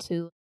people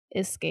to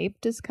escape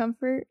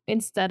discomfort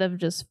instead of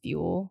just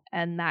fuel,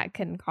 and that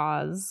can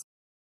cause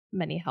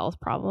many health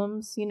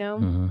problems.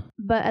 Mhm.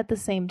 But at the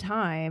same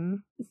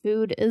time,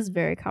 food is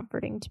very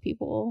comforting to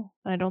people,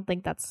 and I don't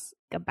think that's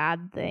a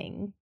bad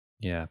thing.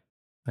 Yeah.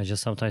 I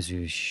just sometimes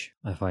wish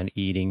I find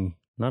eating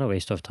not a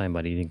waste of time,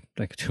 but eating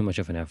like too much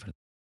of an effort.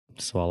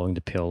 Swallowing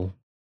the pill,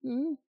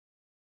 Mm,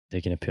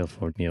 taking a pill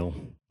for a meal.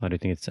 How do you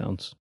think it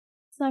sounds?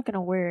 it's not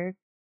gonna work.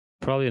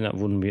 Probably not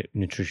wouldn't be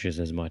nutritious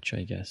as much,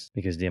 I guess,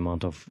 because the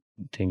amount of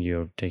thing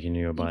you're taking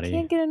in your You body.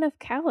 can't get enough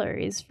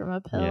calories from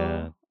a pill.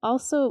 Yeah.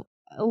 Also,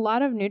 a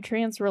lot of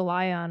nutrients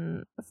rely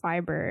on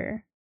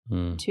fiber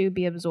Mm. to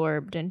be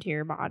absorbed into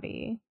your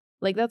body.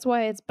 Like, that's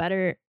why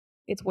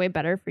it's way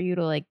better for you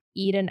to like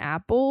eat an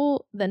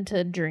apple than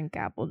to drink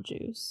apple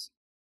juice,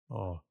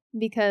 Oh.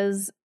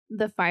 because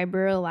the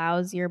fiber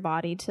allows your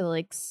body to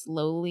like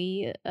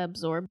slowly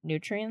absorb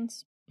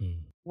nutrients.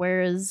 Mm.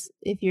 Whereas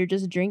if you're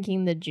just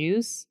drinking the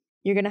juice,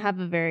 you're going to have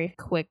a very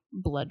quick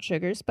blood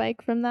sugar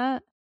spike from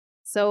that.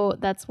 So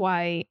that's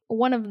why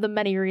one of the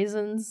many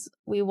reasons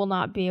we will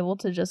not be able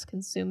to just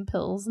consume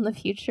pills in the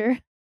future.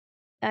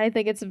 I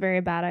think it's a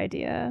very bad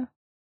idea.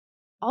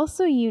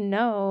 Also,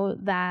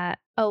 that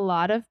a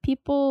lot of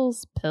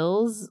people's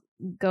pills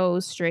go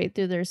straight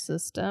through their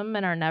system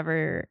and are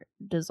never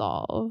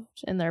dissolved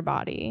in their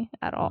body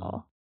at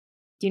all.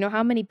 Do you know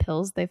how many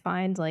pills they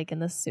find like in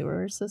the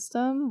sewer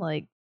system?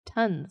 Like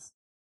tons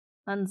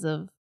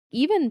of,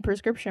 even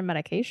prescription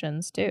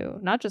medications too,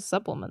 not just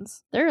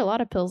supplements. There are a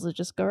lot of pills that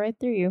just go right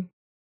through you.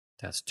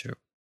 That's true.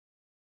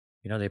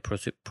 They're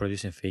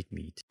producing fake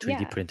meat,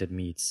 3D Yeah. printed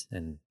meats,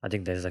 and I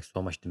think there's like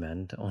so much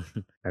demand on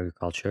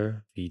agriculture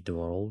to feed the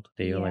world.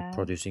 They are like Yeah.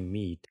 producing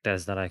meat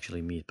that's not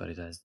actually meat, but it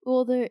has.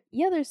 Well,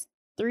 there's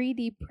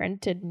 3D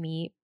printed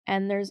meat,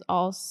 and there's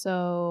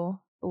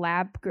also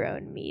lab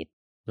grown meat,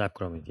 Lab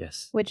grown meat,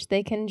 yes. which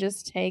they can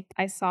just take.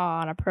 I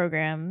saw on a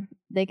program,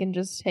 they can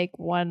just take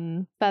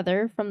one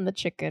feather from the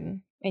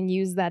chicken and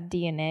use that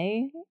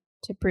DNA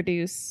to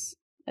produce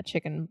a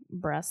chicken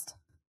breast.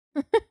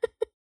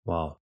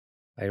 Wow.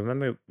 I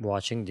remember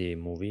watching the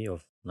movie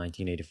of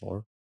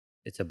 1984.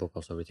 It's a book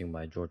also written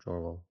by George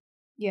Orwell.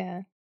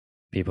 Yeah.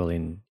 People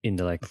in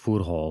the like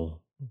food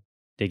hall,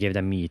 they gave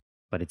them meat,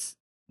 but it's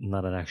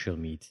not an actual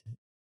meat.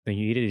 When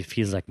you eat it, it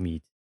feels like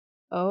meat.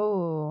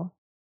 Oh.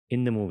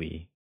 In the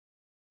movie,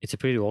 it's a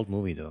pretty old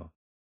movie though.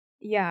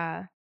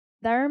 Yeah.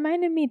 That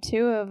reminded me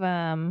too of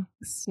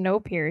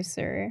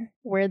Snowpiercer,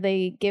 where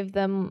they give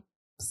them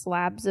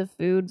slabs of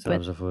food,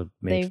 Slabs but of food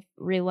made. they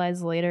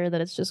realize later that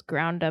it's just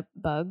ground up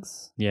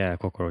bugs. Yeah,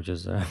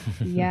 cockroaches.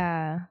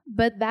 Yeah.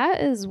 But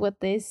that is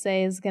what they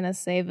say is going to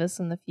save us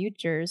in the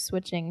future,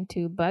 switching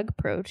to bug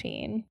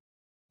protein.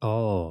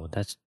 Oh,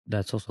 that's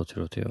also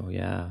true too.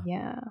 Yeah.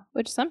 Yeah.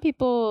 Which some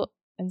people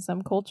in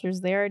some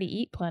cultures, they already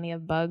eat plenty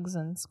of bugs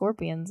and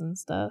scorpions and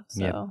stuff.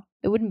 Yep. So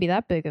it wouldn't be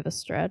that big of a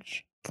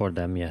stretch. For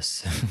them,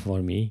 yes.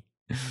 For me,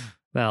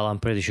 well, I'm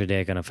pretty sure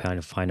they're gonna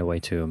find a way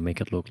to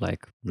make it look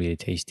like really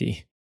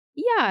tasty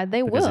Yeah,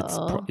 they because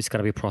will. it's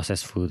gonna be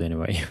processed food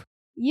anyway.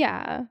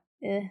 Yeah.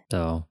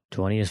 So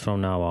 20 years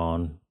from now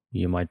on,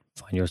 you might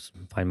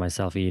find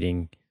myself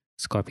eating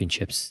scorpion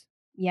chips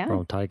Yeah.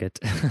 from Target.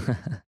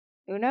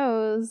 Who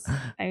knows?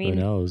 I Who mean,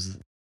 knows?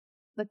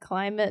 the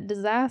climate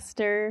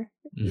disaster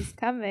is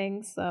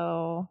coming,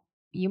 so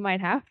you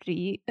might have to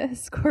eat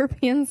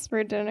scorpions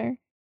for dinner.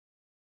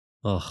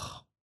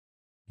 Ugh,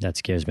 that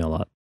scares me a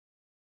lot.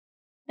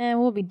 And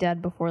we'll be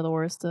dead before the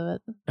worst of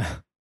it.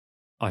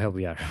 I hope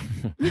we are.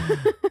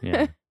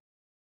 Yeah,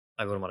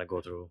 I wouldn't want to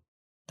go through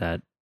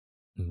that.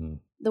 Mhm.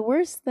 The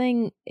worst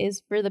thing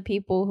is for the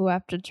people who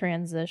have to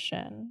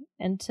transition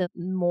into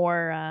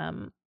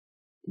more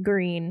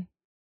green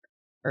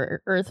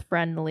or earth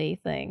friendly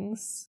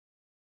things.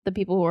 The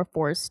people who are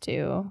forced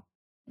to.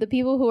 The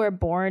people who are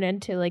born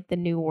into like the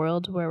new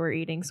world where we're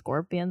eating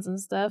scorpions and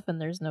stuff and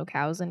there's no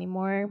cows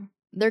anymore.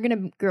 They're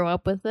going to grow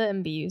up with it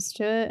and be used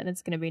to it and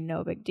it's going to be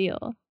no big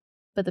deal.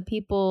 But the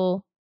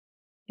people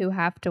who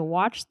have to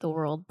watch the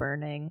world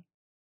burning,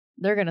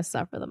 they're going to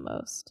suffer the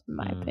most, in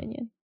my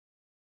opinion.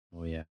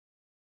 Oh yeah,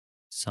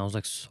 sounds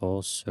like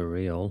so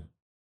surreal,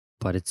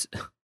 but it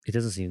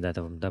doesn't seem that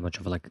much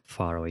of a like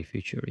far away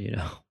future, you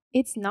know.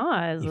 It's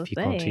not as a If you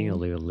thing.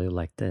 continually live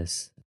like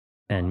this,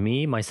 and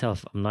me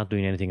myself, I'm not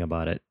doing anything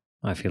about it.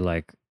 I feel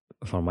like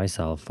for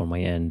myself, for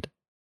my end,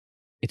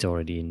 it's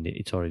already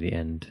it's already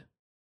end.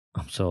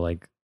 I'm so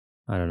like,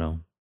 I don't know.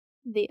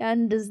 The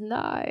end is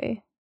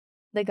nigh.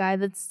 The guy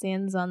that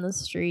stands on the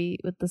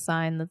street with the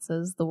sign that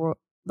says the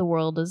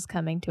world is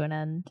coming to an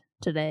end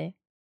today.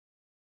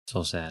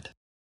 So sad.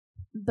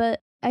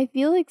 But I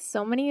feel like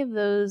so many of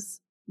those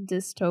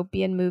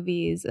dystopian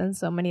movies and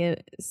so many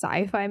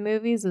sci-fi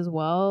movies as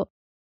well,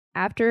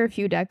 after a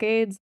few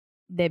decades,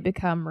 they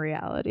become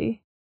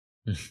reality.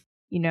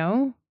 You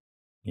know?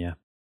 Yeah,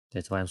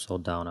 that's why I'm so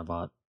down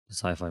about the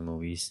sci-fi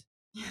movies,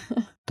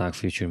 dark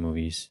future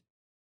movies.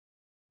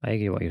 I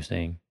agree what you're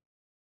saying.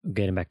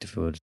 Getting back to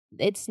food.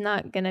 It's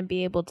not going to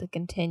be able to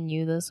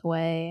continue this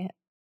way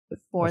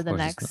for Of the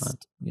course it's not.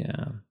 next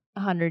Yeah.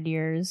 100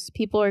 years.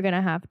 People are going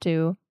to have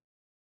to,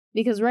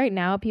 because right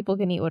now people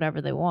can eat whatever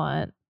they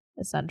want,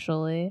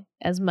 essentially,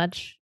 as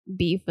much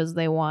beef as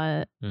they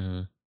want,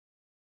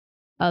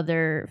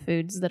 other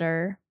foods that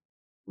are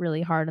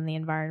really hard on the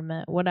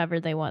environment, whatever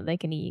they want, they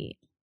can eat.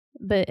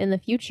 But in the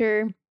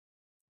future,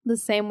 the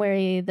same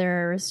way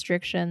there are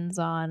restrictions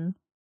on,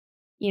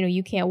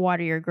 you can't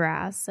water your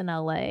grass in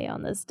LA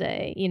on this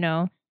day,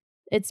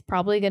 it's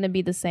probably going to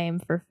be the same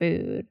for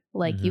food.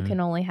 Like you can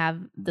only have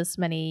this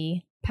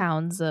many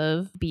pounds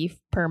of beef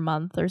per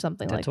month or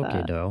something That's like that.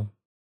 okay though.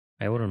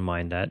 I wouldn't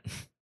mind that.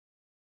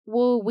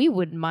 Well, we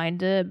wouldn't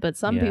mind it, but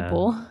some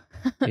people.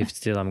 If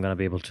still I'm gonna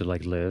be able to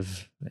like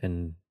live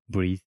and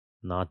breathe,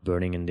 not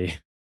burning in the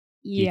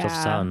heat of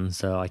Yeah. sun,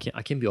 so I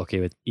can be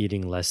okay with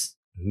eating less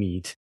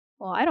meat.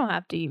 Well, I don't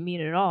have to eat meat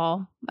at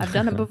all. I've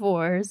done it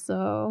before,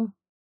 so.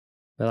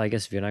 Well, I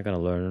guess we're not gonna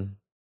learn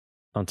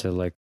until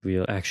like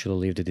we'll actually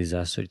leave the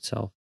disaster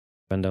itself.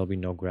 When there'll be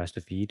no grass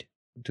to feed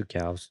to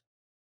cows,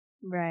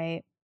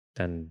 Right.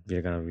 then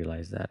we're gonna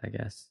realize that, I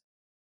guess.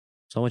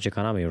 So much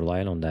economy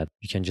relying on that.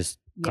 You can just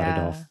cut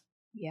it off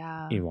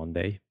Yeah. in one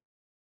day.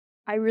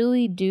 I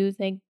really do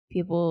think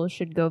people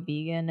should go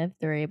vegan if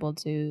they're able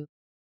to.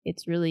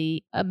 It's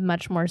really a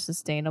much more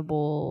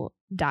sustainable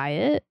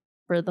diet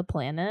for the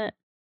planet.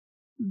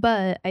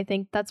 But I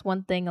think that's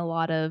one thing a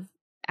lot of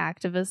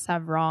activists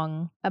have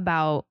wrong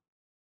about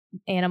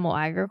animal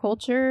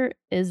agriculture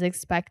is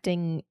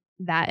expecting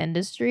that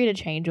industry to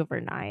change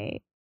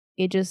overnight.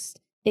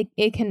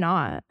 It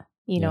cannot,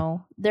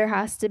 there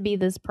has to be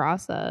this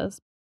process,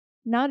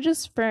 not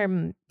just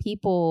from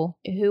people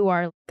who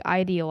are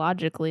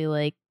ideologically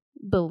like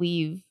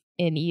believe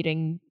in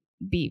eating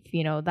beef,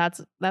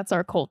 that's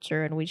our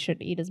culture and we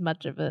should eat as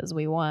much of it as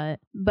we want,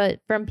 but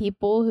from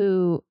people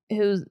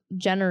whose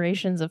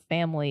generations of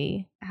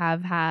family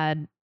have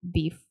had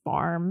beef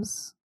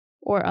farms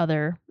or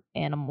other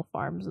animal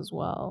farms as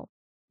well.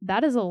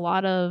 That is a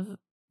lot of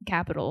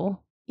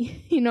capital,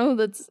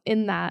 that's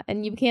in that.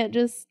 And you can't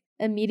just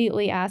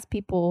immediately ask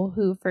people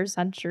who for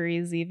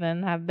centuries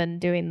even have been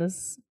doing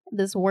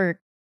this work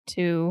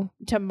to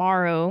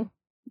tomorrow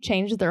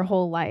change their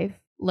whole life,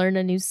 learn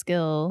a new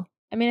skill.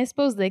 I mean, I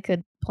suppose they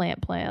could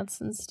plant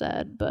plants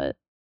instead, but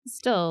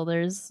still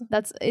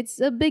it's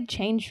a big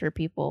change for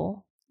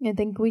people. I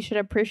think we should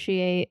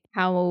appreciate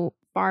how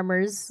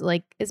farmers,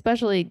 like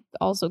especially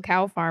also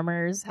cow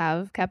farmers,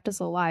 have kept us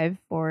alive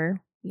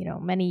for,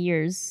 many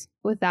years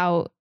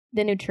without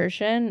the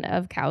nutrition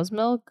of cow's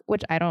milk,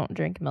 which I don't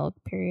drink milk,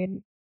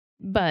 period.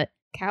 But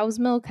cow's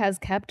milk has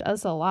kept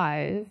us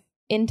alive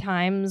in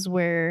times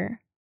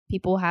where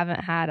people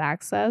haven't had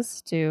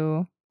access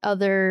to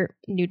other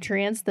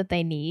nutrients that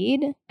they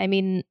need. I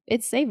mean,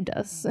 it saved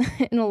us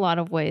in a lot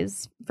of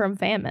ways from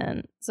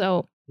famine.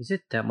 So, is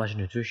it that much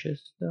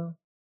nutritious though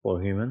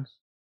for humans?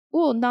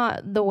 Well,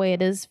 not the way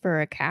it is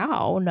for a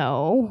cow,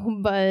 no,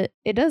 but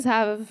it does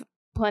have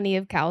plenty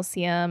of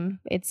calcium.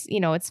 It's,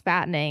 it's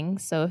fattening.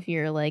 So if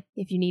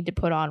you need to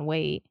put on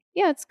weight,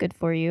 yeah, it's good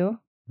for you.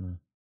 Mm.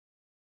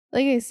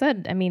 Like I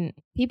said, I mean,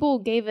 people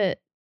gave it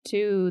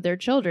to their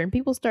children.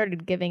 People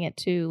started giving it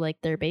to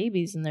like their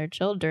babies and their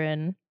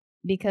children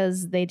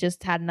because they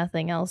just had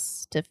nothing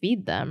else to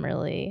feed them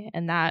really.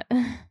 And that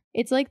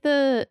it's like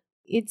the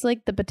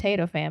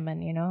potato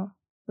famine,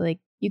 Like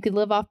you could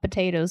live off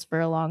potatoes for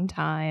a long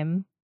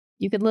time.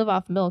 You could live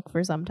off milk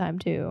for some time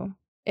too.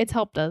 It's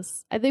helped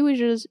us. I think we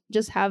should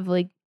just have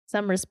like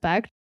some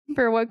respect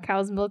for what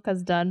cow's milk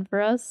has done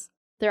for us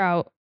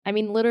throughout, I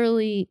mean,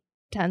 literally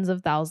tens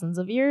of thousands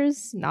of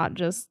years, not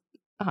just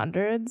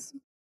hundreds.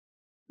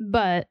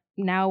 But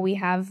now we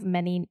have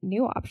many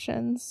new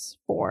options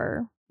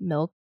for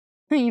milk,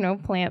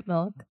 plant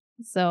milk.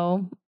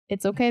 So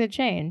it's okay to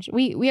change.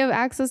 We have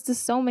access to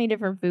so many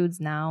different foods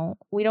now.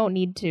 We don't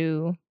need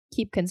to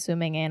keep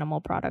consuming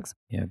animal products.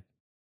 Yeah.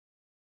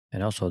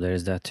 And also there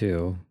is that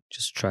too.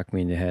 Just struck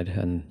me in the head,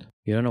 and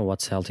you don't know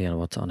what's healthy and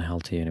what's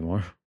unhealthy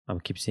anymore. I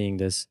keep seeing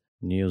this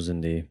news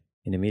in the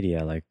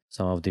media, like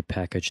some of the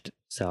packaged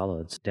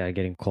salads they are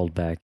getting called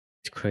back.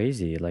 It's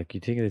crazy. Like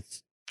you think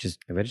it's just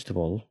a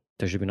vegetable.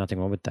 There should be nothing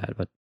wrong with that.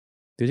 But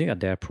do you think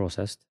that they are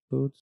processed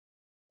foods?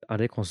 Are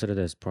they considered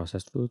as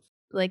processed foods?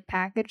 Like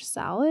packaged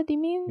salad, you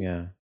mean?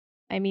 Yeah.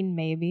 I mean,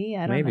 maybe.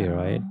 I don't Maybe,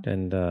 right? know.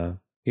 And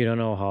you don't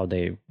know how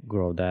they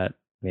grow that.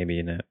 Maybe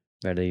in a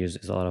where they use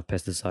a lot of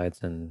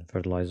pesticides and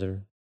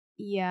fertilizer,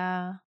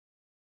 Yeah.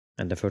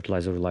 and the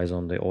fertilizer relies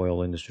on the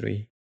oil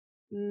industry.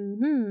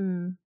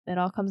 It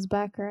all comes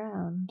back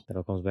around. That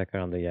all comes back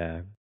around the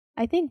yeah.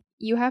 I think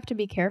you have to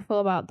be careful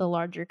about the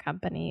larger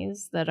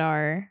companies that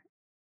are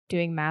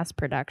doing mass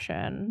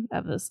production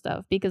of this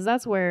stuff because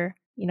that's where,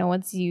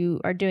 once you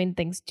are doing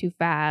things too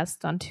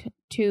fast on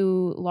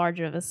too large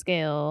of a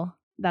scale,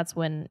 that's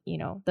when,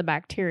 the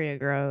bacteria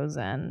grows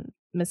and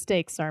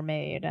mistakes are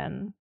made.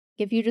 And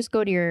if you just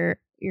go to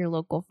your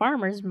local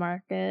farmer's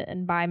market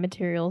and buy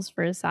materials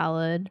for a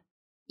salad,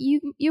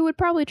 you would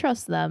probably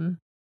trust them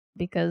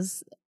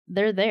because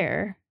they're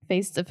there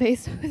face to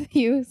face with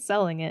you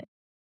selling it.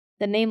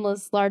 The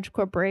nameless large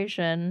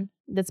corporation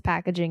that's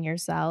packaging your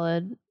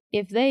salad,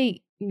 if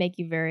they make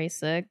you very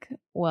sick,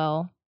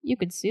 well, you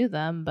could sue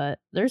them, but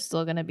they're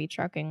still going to be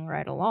trucking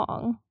right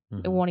along.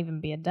 It Mhm. won't even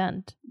be a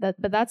dent. But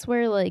that's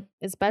where, like,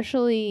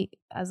 especially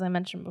as I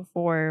mentioned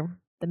before,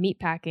 the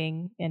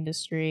meatpacking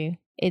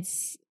industry,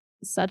 it's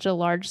such a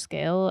large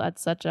scale at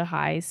such a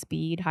high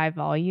speed, high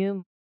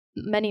volume.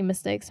 Many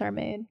mistakes are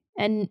made.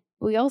 And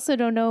we also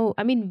don't know.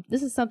 I mean,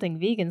 this is something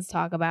vegans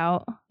talk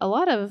about. A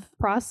lot of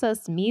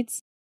processed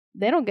meats,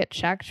 they don't get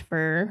checked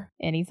for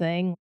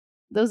anything.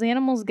 Those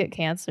animals get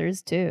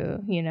cancers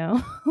too,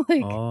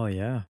 like, Oh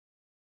yeah.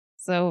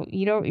 so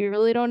you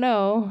really don't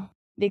know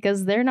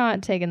because they're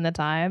not taking the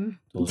time.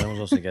 Those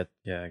animals also get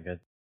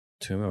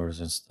tumors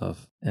and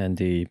stuff, and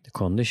the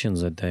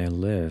conditions that they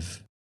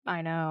live.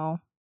 I know.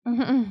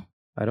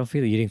 I don't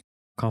feel eating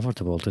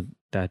comfortable to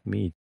that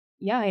meat.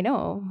 Yeah, I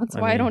know. That's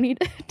I why I mean, don't eat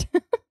it.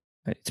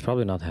 it's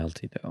probably not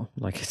healthy though.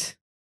 Like it's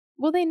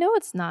Well, they know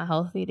it's not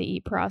healthy to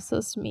eat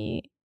processed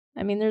meat.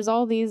 I mean, there's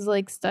all these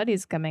like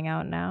studies coming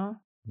out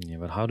now. yeah,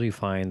 but how do you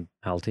find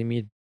healthy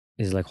meat?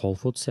 Is like Whole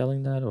Foods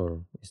selling that,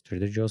 or is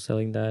Trader Joe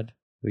selling that?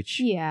 Which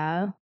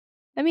Yeah.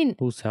 I mean,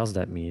 who sells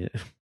that meat?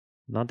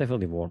 Not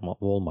definitely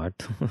Walmart.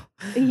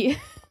 yeah.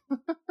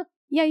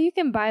 Yeah, you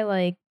can buy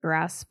like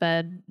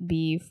grass-fed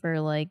beef or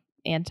like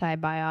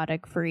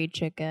antibiotic-free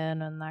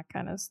chicken and that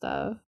kind of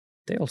stuff.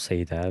 They all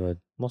say that, but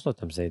most of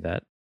them say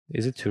that.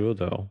 Is it true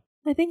though?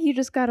 I think you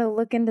just got to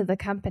look into the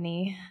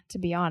company, to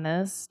be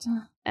honest.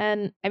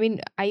 And I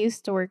mean, I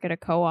used to work at a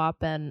co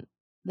op and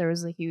there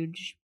was a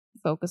huge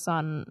focus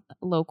on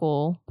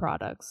local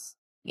products,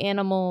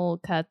 animal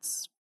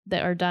cuts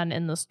that are done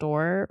in the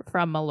store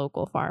from a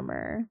local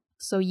farmer.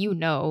 So,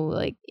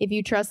 like if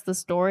you trust the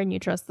store and you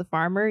trust the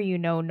farmer,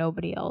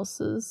 nobody else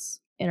is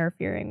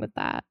interfering with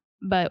that.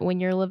 But when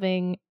you're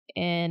living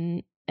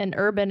in an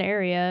urban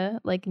area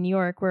like New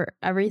York where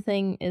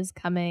everything is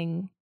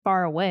coming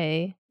far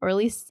away, or at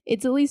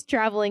least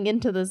traveling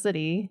into the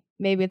city.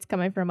 Maybe it's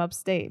coming from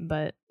upstate,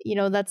 but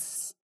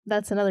that's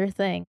another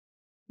thing.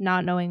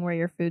 Not knowing where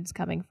your food's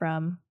coming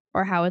from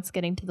or how it's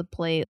getting to the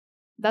plate.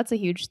 That's a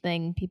huge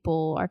thing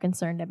people are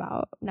concerned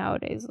about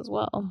nowadays as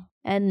well.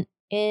 And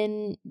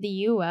in the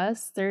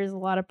US, there's a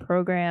lot of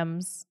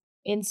programs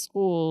in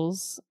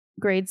schools,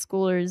 grade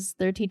schoolers,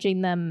 they're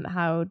teaching them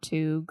how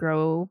to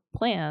grow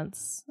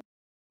plants,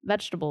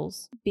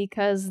 vegetables,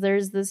 because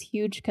there's this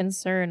huge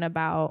concern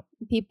about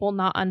people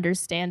not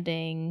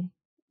understanding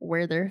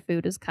where their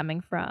food is coming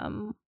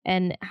from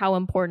and how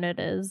important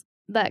it is.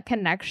 That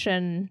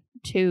connection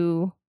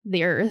to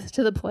the earth,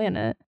 to the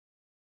planet,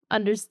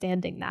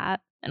 understanding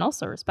that and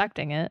also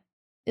respecting it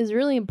is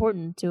really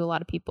important to a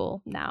lot of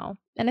people now.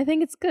 And I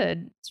think it's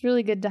good. It's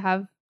really good to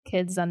have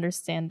kids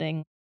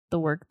understanding the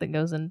work that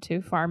goes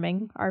into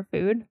farming our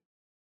food.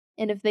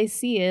 And if they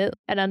see it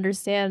and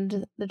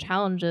understand the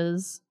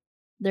challenges,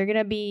 they're going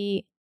to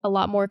be a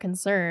lot more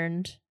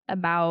concerned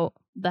about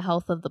the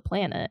health of the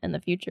planet in the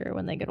future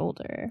when they get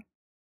older.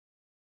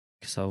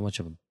 So much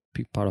of a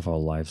big part of our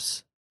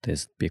lives,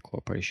 there's big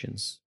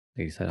corporations.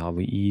 They decide how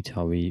we eat,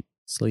 how we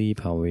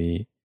sleep, how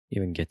we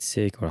even get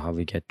sick, or how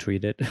we get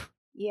treated.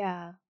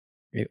 Yeah.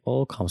 It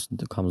all comes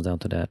down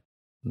to that.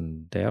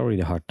 They are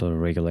really hard to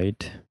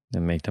regulate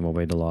and make them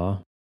obey the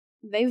law.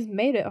 They've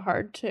made it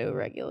hard to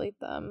regulate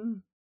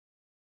them.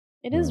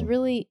 It is Well,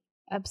 really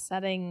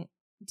upsetting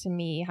to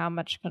me how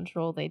much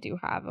control they do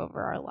have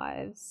over our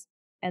lives.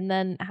 And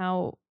then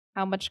how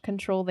much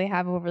control they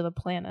have over the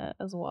planet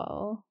as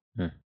well.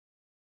 hmm.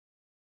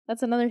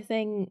 That's another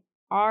thing.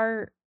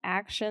 Our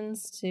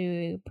actions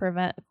to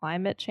prevent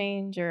climate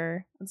change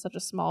are on such a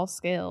small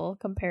scale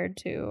compared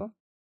to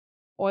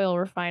oil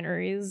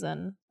refineries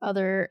and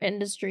other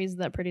industries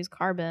that produce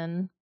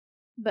carbon.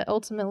 But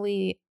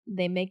ultimately,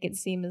 they make it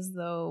seem as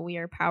though we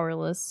are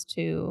powerless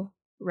to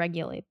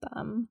regulate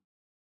them.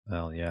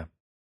 Well, yeah.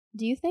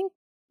 Do you think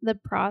the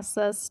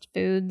processed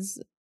foods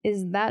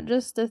is that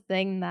just a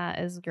thing that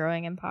is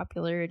growing in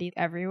popularity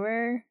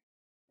everywhere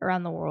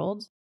around the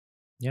world?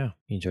 Yeah,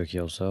 in Turkey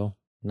also.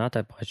 Not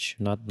that much,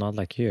 not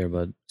like here,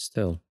 but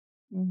still.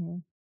 Mm-hmm.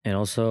 And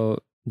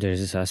also, there's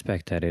this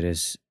aspect that it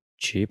is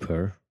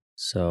cheaper.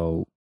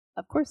 So,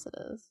 Of course it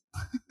is.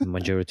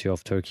 majority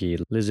of Turkey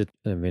lives at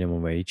a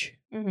minimum wage,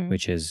 Mm-hmm.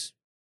 which is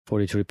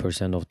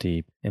 43% of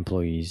the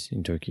employees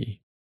in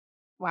Turkey.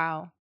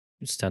 Wow.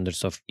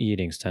 Standards of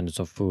eating, standards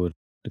of food,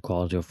 the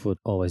quality of food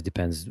always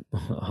depends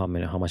how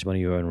much money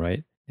you earn,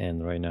 right?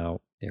 And right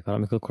now, the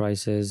economical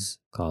crisis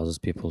causes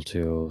people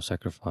to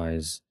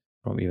sacrifice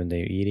from even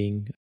their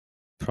eating.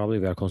 Probably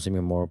we are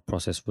consuming more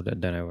processed food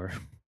than ever.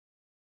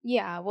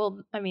 Yeah,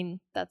 well, I mean,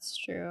 that's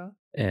true.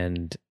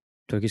 And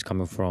Turkey is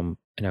coming from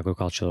an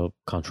agricultural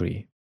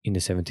country. In the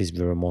 70s,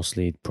 we were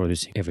mostly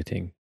producing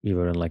everything. We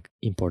weren't like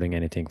importing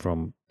anything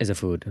from as a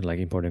food, like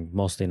importing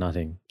mostly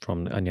nothing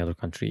from any other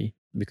country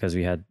because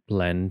we had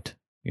land,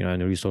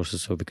 and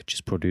resources so we could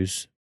just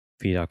produce,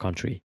 feed our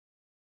country.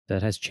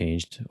 That has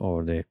changed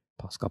over the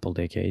past couple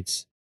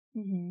decades.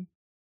 Mm-hmm.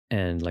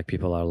 And like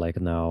people are like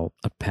now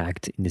are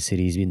packed in the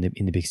cities, in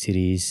the big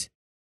cities.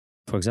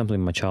 For example,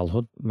 in my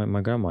childhood,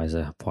 my grandma is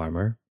a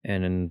farmer,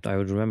 and I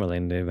would remember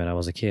like, when I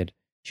was a kid,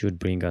 she would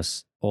bring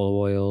us olive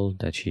oil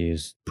that she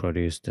has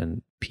produced,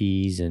 and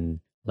peas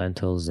and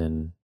lentils,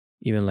 and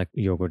even like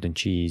yogurt and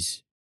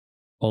cheese.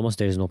 Almost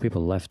there is no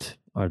people left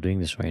are doing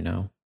this right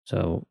now.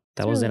 So It's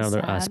that was really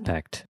another sad.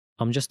 aspect.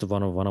 I'm just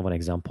one of an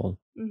example.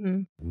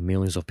 Mm-hmm.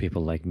 Millions of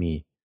people like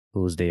me,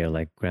 whose their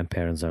like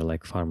grandparents are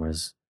like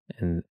farmers,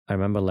 and I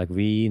remember like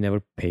we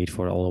never paid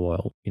for olive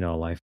oil in our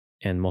life,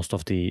 and most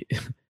of the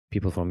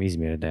people from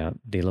Izmir,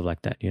 they live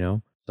like that.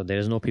 So there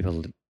is no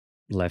people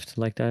left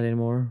like that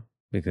anymore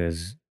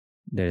because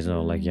there is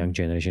no like young Mm.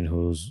 generation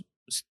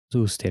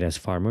who stayed as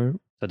farmer.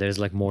 So there's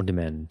like more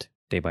demand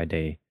day by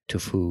day to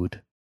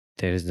food.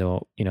 There is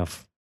no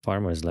enough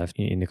farmers left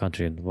in the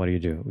country. And what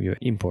do? You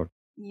import.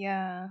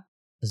 Yeah,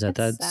 it's That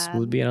would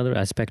sad. be another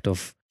aspect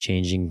of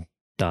changing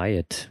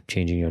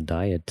your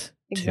diet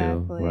too,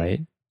 Exactly.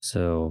 right?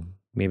 So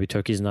maybe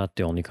Turkey is not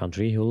the only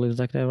country who lives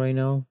like that right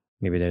now.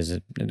 Maybe there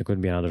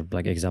could be another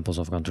like examples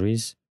of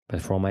countries,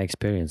 but from my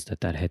experience,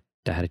 that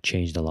had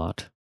changed a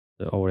lot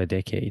over a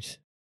decade.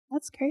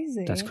 That's That's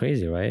crazy.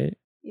 crazy, right?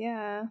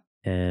 Yeah.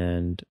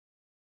 And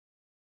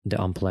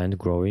the unplanned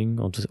growing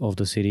of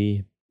the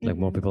city, like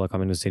more Mm-hmm. people are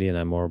coming to the city, and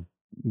then more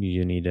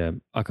you need a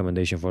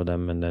accommodation for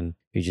them, and then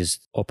you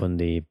just open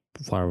the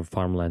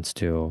farmlands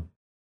to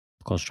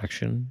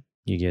construction.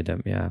 You get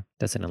them. Yeah,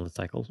 that's another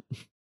cycle.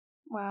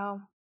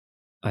 Wow.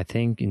 I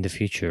think in the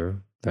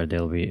future where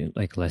there'll be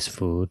like less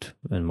food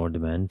and more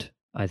demand,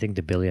 I think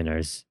the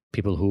billionaires,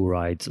 people who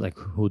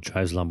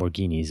drives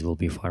Lamborghinis, will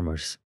be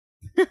farmers.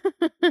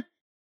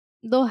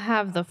 They'll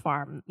have the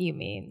farm, you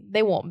mean.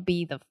 They won't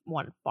be the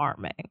one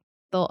farming.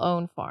 They'll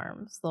own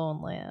farms, they'll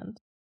own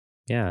land.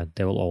 Yeah,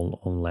 they will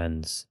own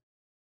lands,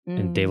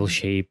 and they will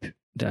Mm. shape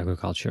the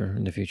agriculture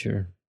in the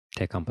future.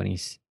 Tech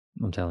companies,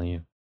 I'm telling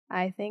you.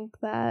 I think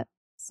that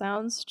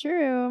sounds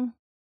true.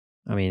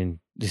 I mean,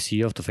 the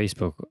CEO of the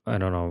Facebook, I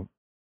don't know.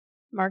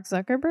 Mark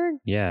Zuckerberg?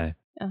 Yeah,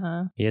 Uh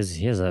huh. he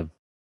has a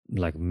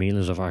like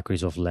millions of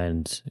acres of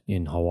land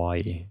in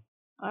Hawaii,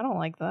 I don't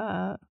like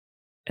that.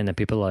 and then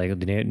people like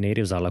the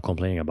natives are like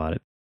complaining about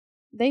it.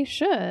 They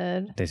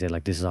should. They say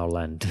like this is our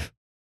land.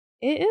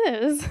 It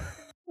is.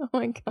 Oh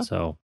my god.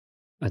 So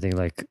I think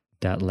like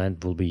that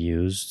land will be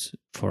used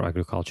for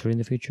agriculture in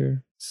the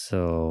future.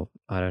 So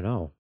I don't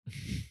know.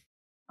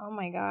 Oh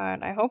my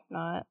god. I hope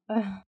not.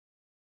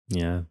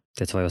 Yeah,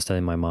 that's why I was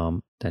telling my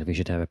mom that we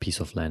should have a piece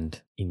of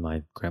land in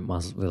my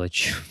grandma's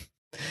village,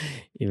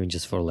 even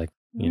just for like.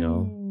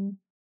 Mm.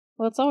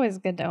 Well, it's always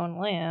good to own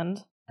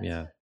land.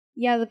 Yeah,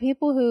 Yeah, the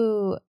people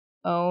who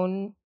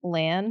own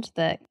land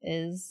that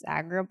is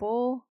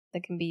agrable,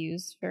 that can be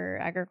used for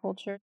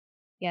agriculture,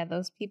 yeah,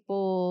 those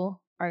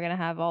people are going to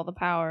have all the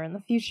power in the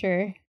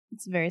future.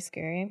 It's very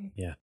scary.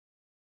 yeah.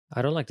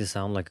 I don't like to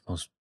sound like a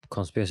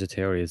conspiracy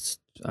theory.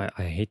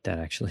 I hate that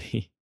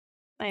actually.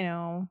 I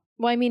know.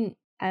 Well, I mean,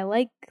 I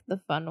like the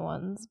fun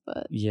ones,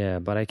 but Yeah,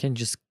 but I can't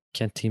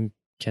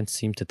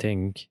seem to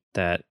think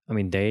that. I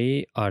mean,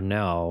 they are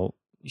now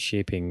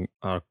shaping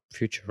our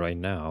future right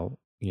now.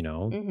 they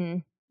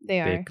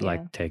are, Big yeah.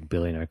 like tech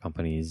billionaire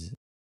companies.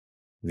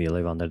 We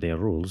live under their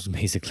rules,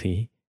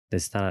 basically.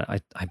 That's not.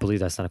 I believe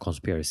that's not a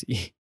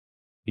conspiracy.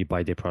 We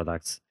buy their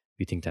products.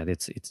 We think that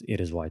it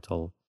is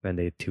vital. When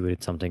they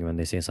tweet something, when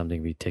they say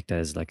something, we take that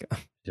as like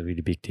a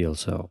really big deal.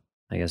 So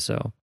I guess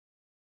so.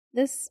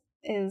 This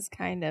is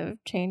kind of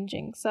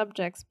changing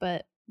subjects,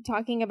 but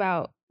talking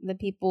about the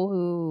people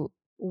who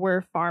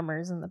were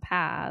farmers in the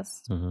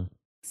past, Hmm.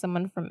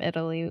 someone from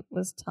Italy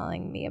was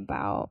telling me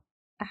about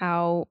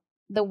how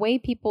the way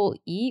people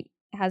eat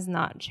has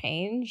not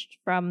changed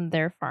from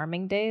their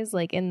farming days,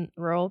 like in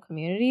rural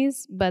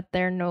communities, but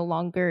they're no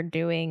longer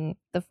doing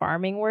the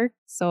farming work.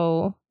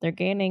 So they're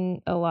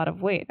gaining a lot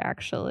of weight,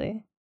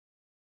 actually.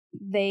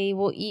 They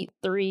will eat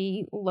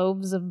 3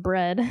 loaves of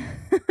bread,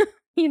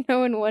 in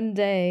one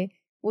day,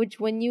 which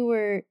when you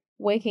were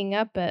waking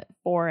up at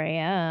 4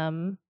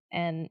 a.m.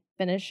 and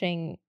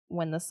finishing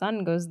when the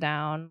sun goes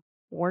down,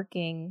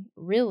 working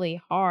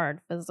really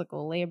hard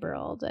physical labor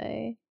all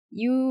day,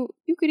 you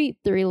could eat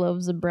 3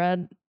 loaves of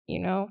bread,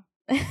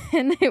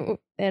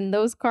 and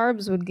those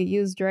carbs would get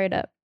used right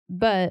up.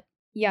 But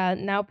yeah,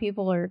 now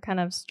people are kind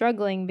of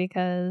struggling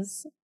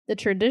because the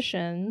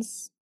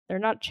traditions, they're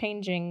not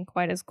changing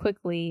quite as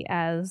quickly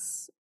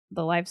as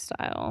the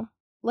lifestyle.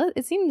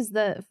 It seems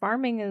that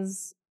farming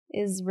is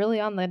really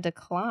on the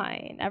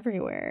decline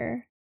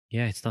everywhere.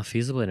 Yeah, it's not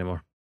feasible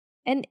anymore.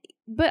 And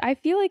but I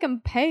feel like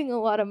I'm paying a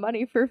lot of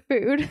money for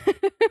food.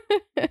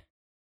 It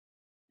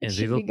And we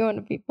should be will, going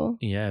to people.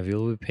 yeah, we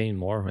will be paying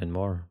more and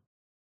more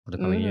for the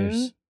coming Mhm.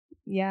 years.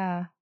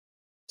 Yeah.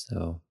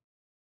 So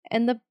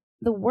And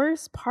the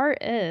worst part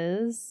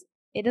is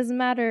it doesn't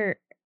matter,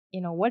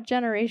 what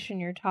generation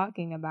you're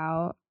talking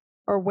about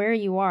or where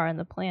you are on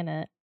the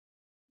planet.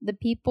 The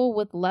people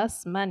with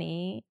less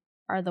money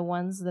are the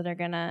ones that are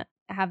going to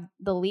have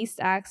the least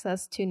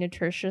access to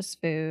nutritious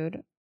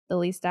food, the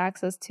least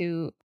access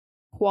to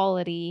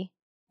quality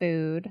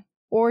food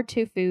or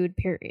to food,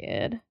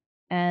 period.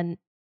 And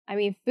I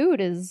mean,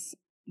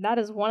 that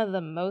is one of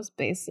the most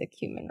basic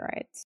human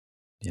rights.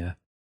 yeah,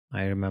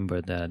 I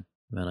remember that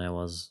when I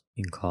was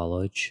in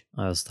college,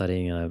 I was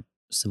studying in a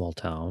small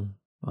town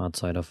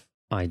outside of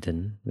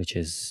Aydın, which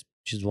is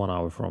 1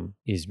 hour from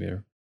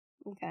Izmir,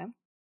 Okay.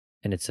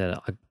 and it's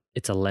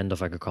a land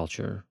of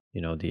agriculture.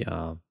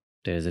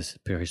 There's this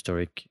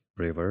prehistoric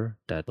river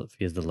that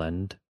feeds the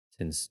land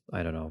since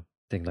I don't know,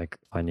 I think like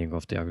finding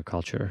of the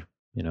agriculture.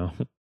 You know,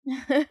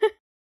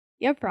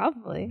 Yeah,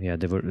 probably. yeah,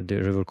 the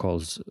river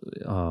calls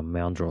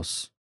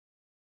Meandros.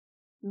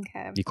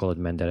 Okay. We call it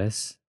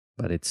Menderes,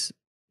 but it's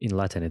in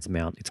Latin.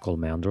 It's called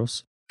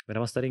Meandros. When I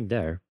was studying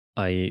there,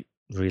 I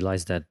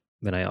realized that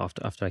when I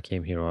after I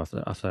came here, or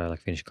after I like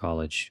finished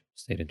college,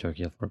 stayed in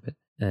Turkey for a bit,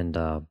 and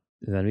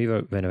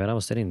when I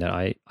was studying there,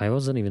 I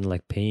wasn't even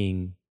like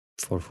paying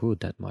for food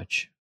that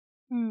much.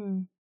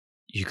 Hmm.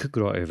 You could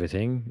grow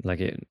everything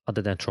like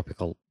other than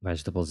tropical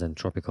vegetables and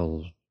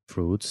tropical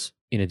fruits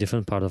in a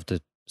different part of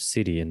the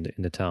city, in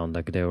the town.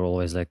 Like there were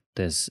always like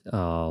this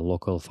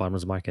local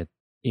farmers market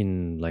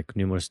in like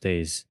numerous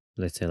days,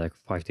 let's say like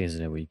 5 days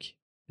in a week,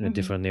 in a Hmm.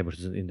 different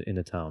neighborhoods in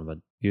the town. But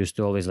we used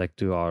to always like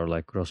do our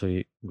like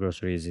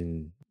groceries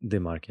in the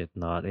market,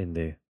 not in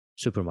the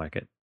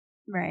supermarket,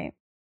 Right.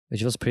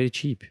 which was pretty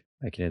cheap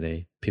back in the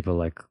day. People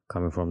like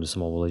coming from the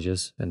small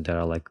villages, and there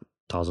are like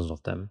thousands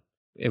of them.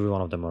 Every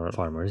one of them are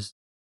farmers.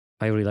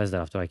 I realized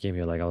that after I came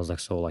here, like I was like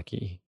so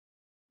lucky.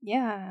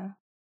 Yeah.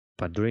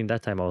 But during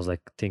that time, I was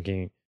like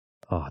thinking,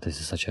 oh, this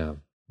is such a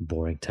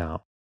boring town.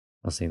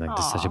 I was saying like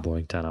this is such a Aw.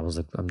 boring town. I was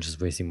like, I'm just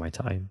wasting my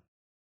time.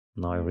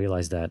 Now I Mm.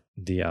 realized that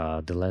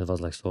the land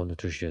was like so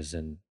nutritious,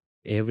 and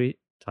every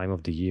time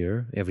of the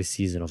year, every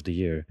season of the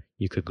year,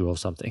 you could grow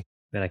something.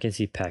 And I can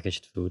see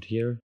packaged food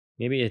here.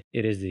 Maybe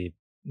it is the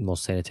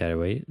most sanitary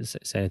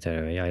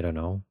way. I don't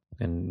know.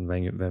 And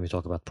when we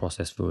talk about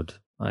processed food,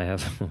 I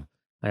have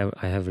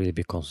I have really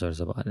big concerns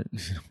about it.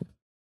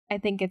 I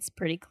think it's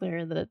pretty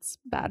clear that it's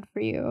bad for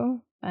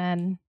you.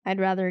 And I'd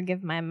rather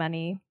give my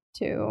money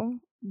to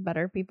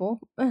better people,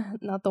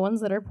 not the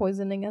ones that are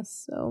poisoning us.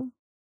 So,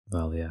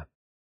 Well, yeah.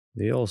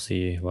 We all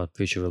see what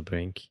future will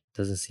bring.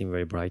 Doesn't seem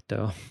very bright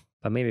though.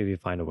 But maybe we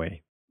find a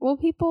way well,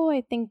 people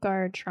I think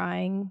are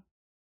trying.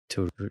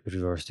 to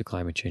reverse the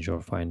climate change,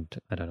 or find,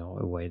 I don't know,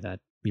 a way that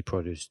we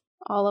produce.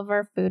 All of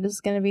our food is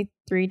going to be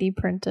 3D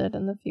printed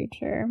in the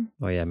future.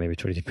 Oh yeah, maybe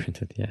 3D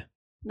printed. Yeah.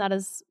 Not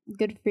as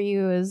good for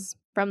you as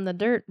from the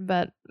dirt,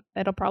 but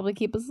it'll probably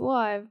keep us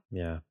alive.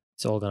 Yeah.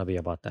 It's all gonna be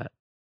about that.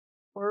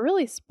 We're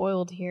really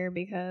spoiled here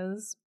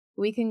because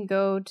we can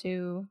go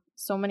to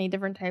so many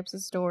different types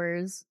of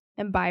stores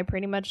and buy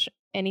pretty much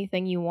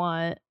anything you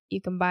want. You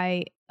can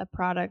buy a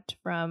product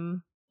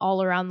from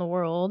all around the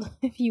world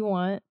if you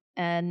want,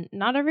 and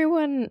not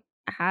everyone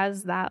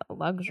has that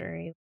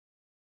luxury.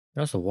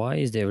 Also, why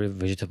is every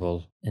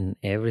vegetable and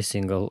every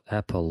single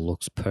apple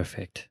looks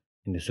perfect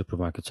in the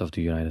supermarkets of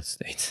the United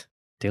States?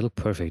 They look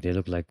perfect. They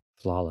look like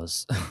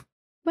flawless.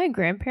 My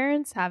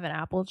grandparents have an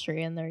apple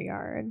tree in their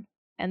yard,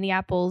 and the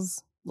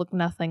apples look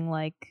nothing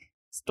like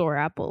store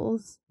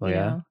apples, Oh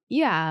yeah.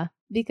 Yeah,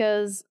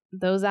 because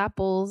those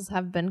apples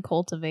have been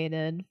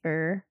cultivated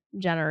for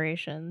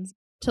generations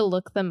to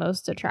look the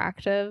most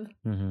attractive.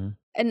 Mm-hmm.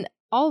 And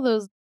all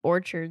those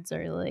orchards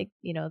are like,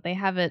 they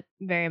have it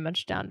very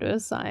much down to a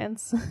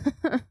science.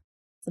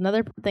 It's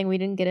another thing we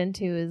didn't get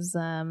into is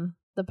the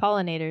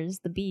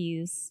pollinators, the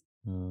bees.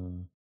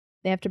 Mm.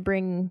 They have to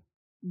bring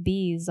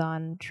bees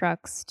on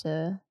trucks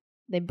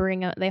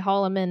they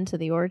haul them into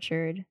the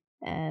orchard,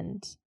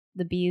 and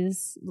the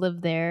bees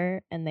live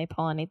there and they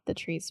pollinate the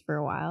trees for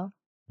a while,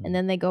 and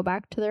then they go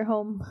back to their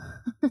home.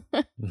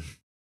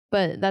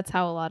 But that's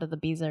how a lot of the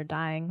bees are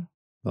dying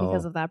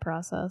because Oh of that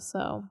process.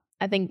 So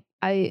I think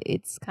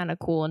it's kind of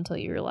cool until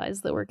you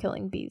realize that we're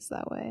killing bees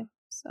that way.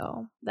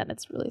 So then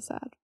it's really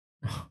sad.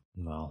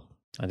 well,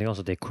 I think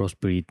also they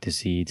crossbreed the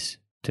seeds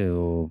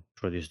to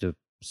produce the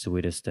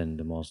sweetest and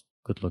the most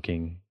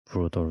good-looking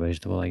fruit or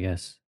vegetable, I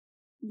guess.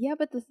 Yeah,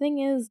 but the thing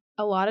is,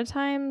 a lot of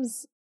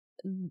times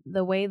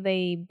the way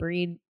they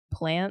breed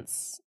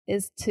plants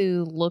is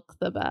to look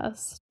the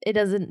best. It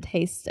doesn't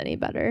taste any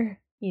better.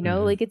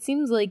 Mm-hmm. Like it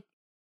seems like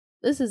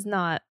this is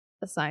not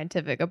a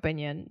scientific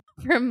opinion.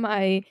 From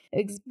my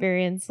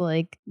experience,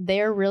 like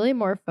they're really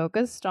more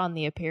focused on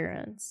the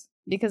appearance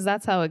because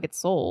that's how it gets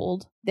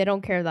sold. They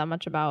don't care that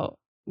much about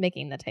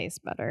making the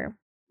taste better.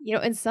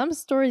 In some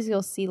stores,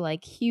 you'll see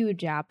like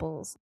huge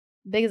apples,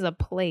 big as a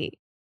plate,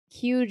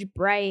 huge,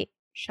 bright,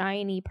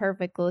 shiny,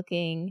 perfect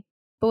looking.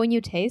 But when you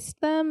taste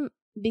them,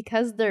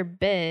 because they're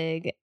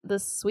big, the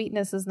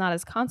sweetness is not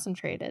as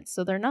concentrated.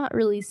 So they're not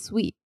really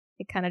sweet.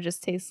 It kind of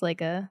just tastes like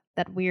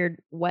that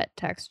weird wet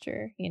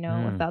texture,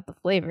 Mm. without the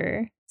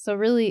flavor. So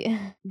really,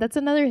 that's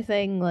another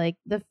thing, like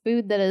the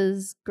food that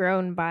is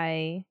grown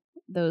by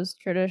those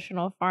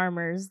traditional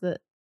farmers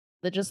that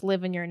just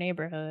live in your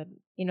neighborhood.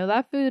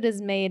 That food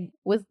is made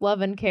with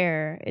love and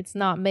care. It's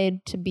not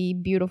made to be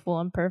beautiful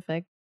and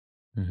perfect.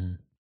 Mm-hmm.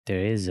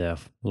 There is a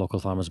local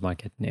farmers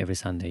market every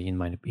Sunday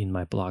in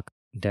my block.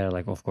 They're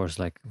like, of course,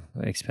 like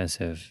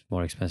expensive,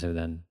 more expensive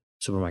than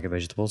supermarket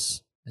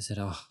vegetables. I said,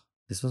 oh,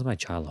 this was my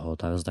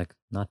childhood. I was like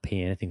not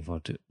paying anything for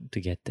to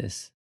get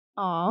this.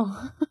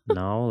 Oh.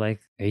 Now,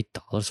 like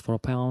 $8 for a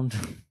pound.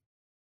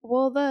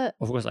 Well,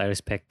 Of course, I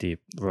respect the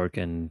work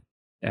and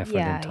effort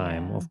and yeah,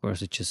 time. yeah. Of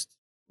course, it just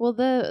Well,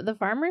 the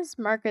farmers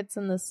markets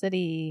in the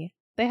city,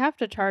 they have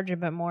to charge a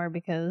bit more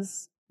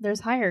because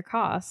there's higher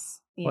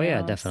costs, oh yeah,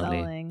 of definitely,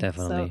 selling. So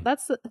definitely.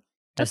 that's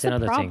That's the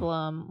another thing.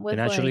 problem The with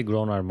naturally like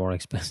grown are more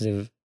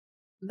expensive.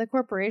 the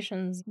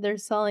corporations. They're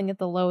selling at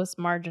the lowest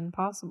margin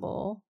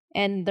possible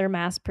and they're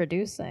mass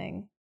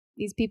producing.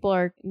 These people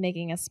are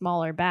making a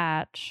smaller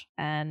batch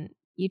and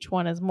each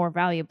one is more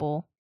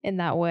valuable in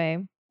that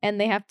way. And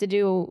they have to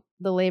do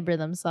the labor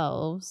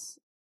themselves.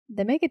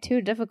 They make it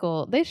too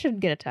difficult. They should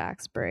get a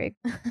tax break.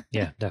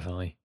 Yeah,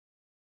 definitely.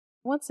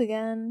 Once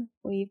again,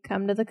 we've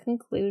come to the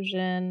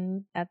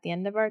conclusion at the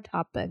end of our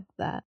topic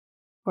that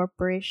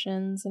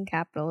corporations and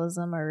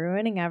capitalism are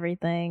ruining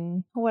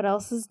everything. What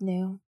else is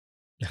new?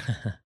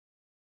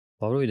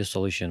 What would be the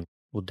solution?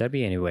 Would there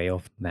be any way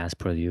of mass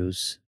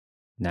produce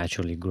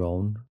naturally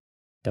grown?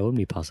 That wouldn't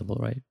be possible,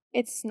 right?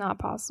 It's not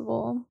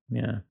possible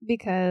Yeah.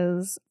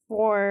 because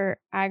for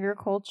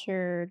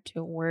agriculture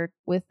to work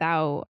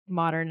without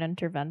modern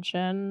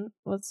intervention,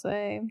 let's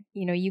say,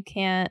 you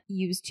can't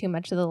use too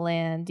much of the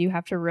land. You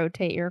have to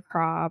rotate your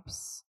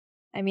crops.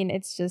 I mean,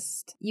 it's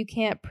just, you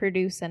can't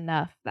produce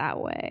enough that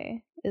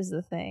way, is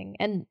the thing.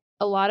 And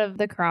a lot of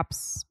the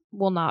crops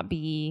will not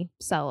be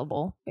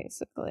sellable,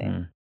 basically.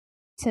 Mm.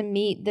 To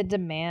meet the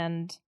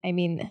demand, I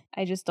mean,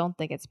 I just don't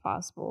think it's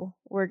possible.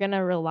 We're going to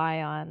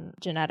rely on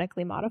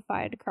genetically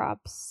modified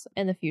crops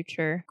in the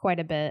future quite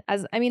a bit.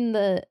 As I mean,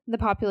 the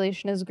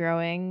population is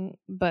growing,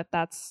 but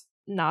that's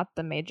not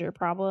the major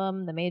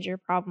problem. The major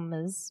problem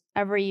is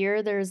every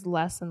year there's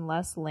less and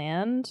less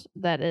land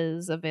that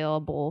is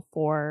available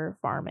for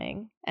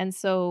farming. And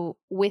so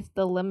with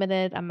the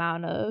limited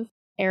amount of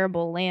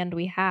arable land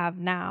we have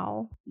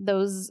now,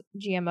 those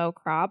GMO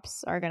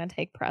crops are going to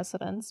take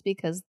precedence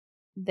because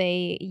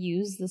they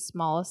use the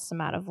smallest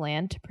amount of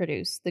land to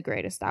produce the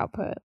greatest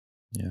output.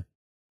 Yeah.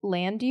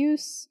 Land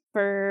use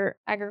for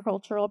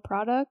agricultural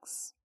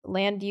products,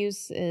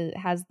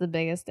 has the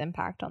biggest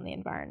impact on the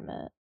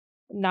environment.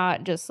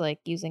 Not just like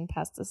using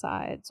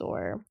pesticides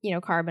or,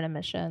 carbon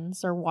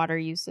emissions or water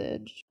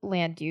usage.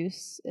 Land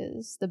use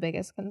is the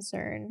biggest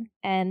concern.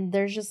 And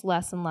there's just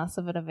less and less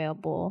of it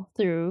available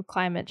through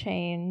climate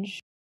change.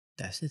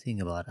 That's the thing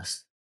about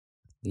us.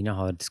 You know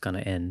how it's gonna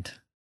end.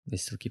 We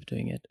still keep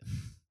doing it.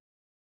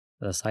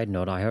 As a side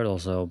note, I heard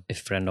also a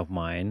friend of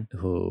mine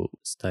who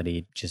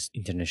studied just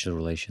international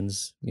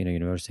relations in a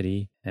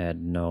university,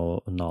 had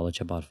no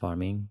knowledge about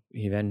farming.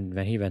 When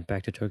he went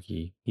back to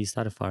Turkey, he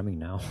started farming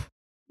now.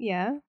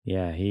 Yeah.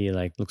 Yeah, he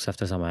like looks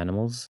after some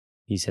animals.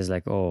 He says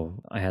like,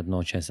 "Oh, I had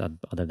no chance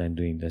other than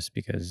doing this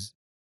because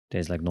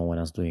there's like no one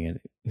else doing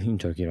it in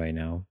Turkey right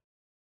now."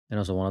 And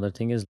also one other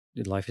thing is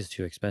life is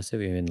too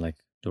expensive. Even like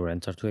the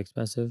rents are too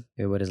expensive.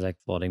 Everybody's like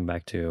flooding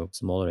back to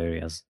smaller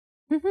areas.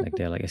 Like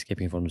they're like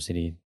escaping from the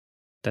city.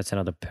 That's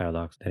another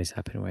paradox that is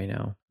happening right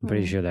now. I'm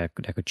pretty sure that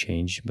could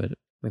change, but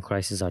when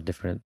crises are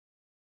different.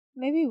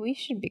 Maybe we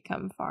should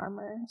become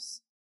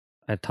farmers.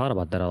 I thought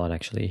about that a lot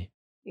actually,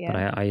 but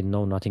Yeah. I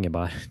know nothing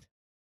about it.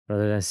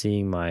 Rather than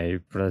seeing my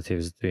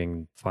relatives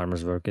doing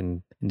farmers work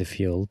in the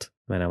field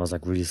when I was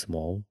like really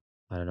small,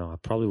 I don't know. I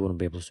probably wouldn't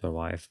be able to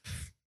survive.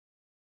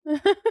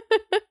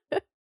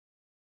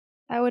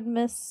 I would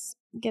miss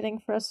getting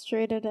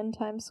frustrated in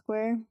Times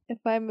Square if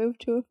I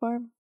moved to a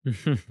farm.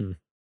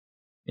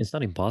 It's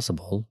not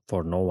impossible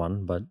for no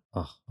one, but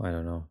I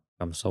don't know.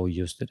 I'm so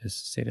used to this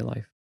city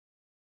life.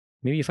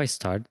 Maybe if I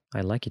start,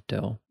 I like it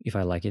though. If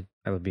I like it,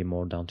 I would be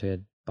more down to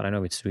it. But I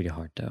know it's really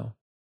hard though.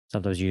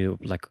 Sometimes you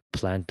like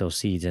plant those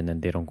seeds and then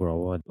they don't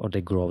grow, or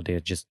they grow, they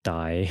just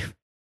die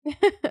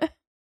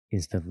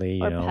instantly,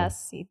 you Or know?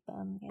 pests eat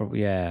them. Yeah.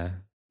 Yeah,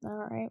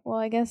 All right. Well,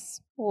 I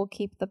guess we'll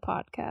keep the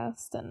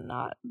podcast and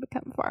not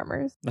become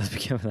farmers. let's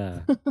become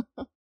that.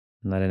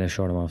 Not in a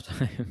short amount of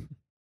time.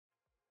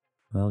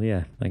 Well,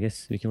 yeah, I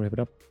guess we can wrap it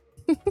up.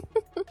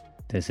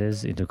 This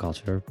is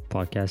Interculture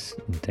Podcast,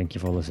 and thank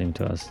you for listening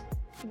to us.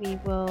 We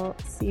will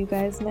see you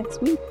guys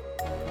next week.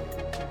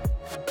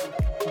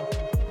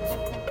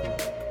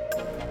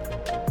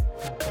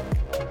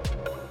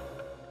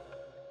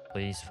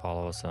 Please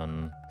follow us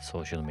on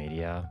social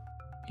media.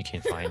 You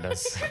can find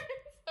us. Sorry,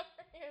 I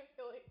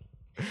feel like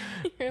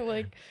you're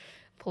like,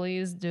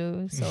 please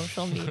do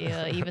social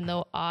media, even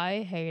though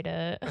I hate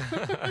it.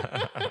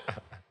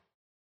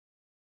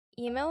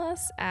 Email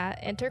us at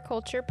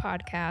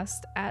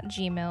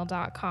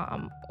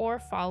interculturepodcast@gmail.com or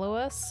follow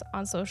us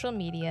on social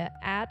media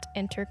at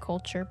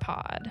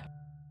interculturepod.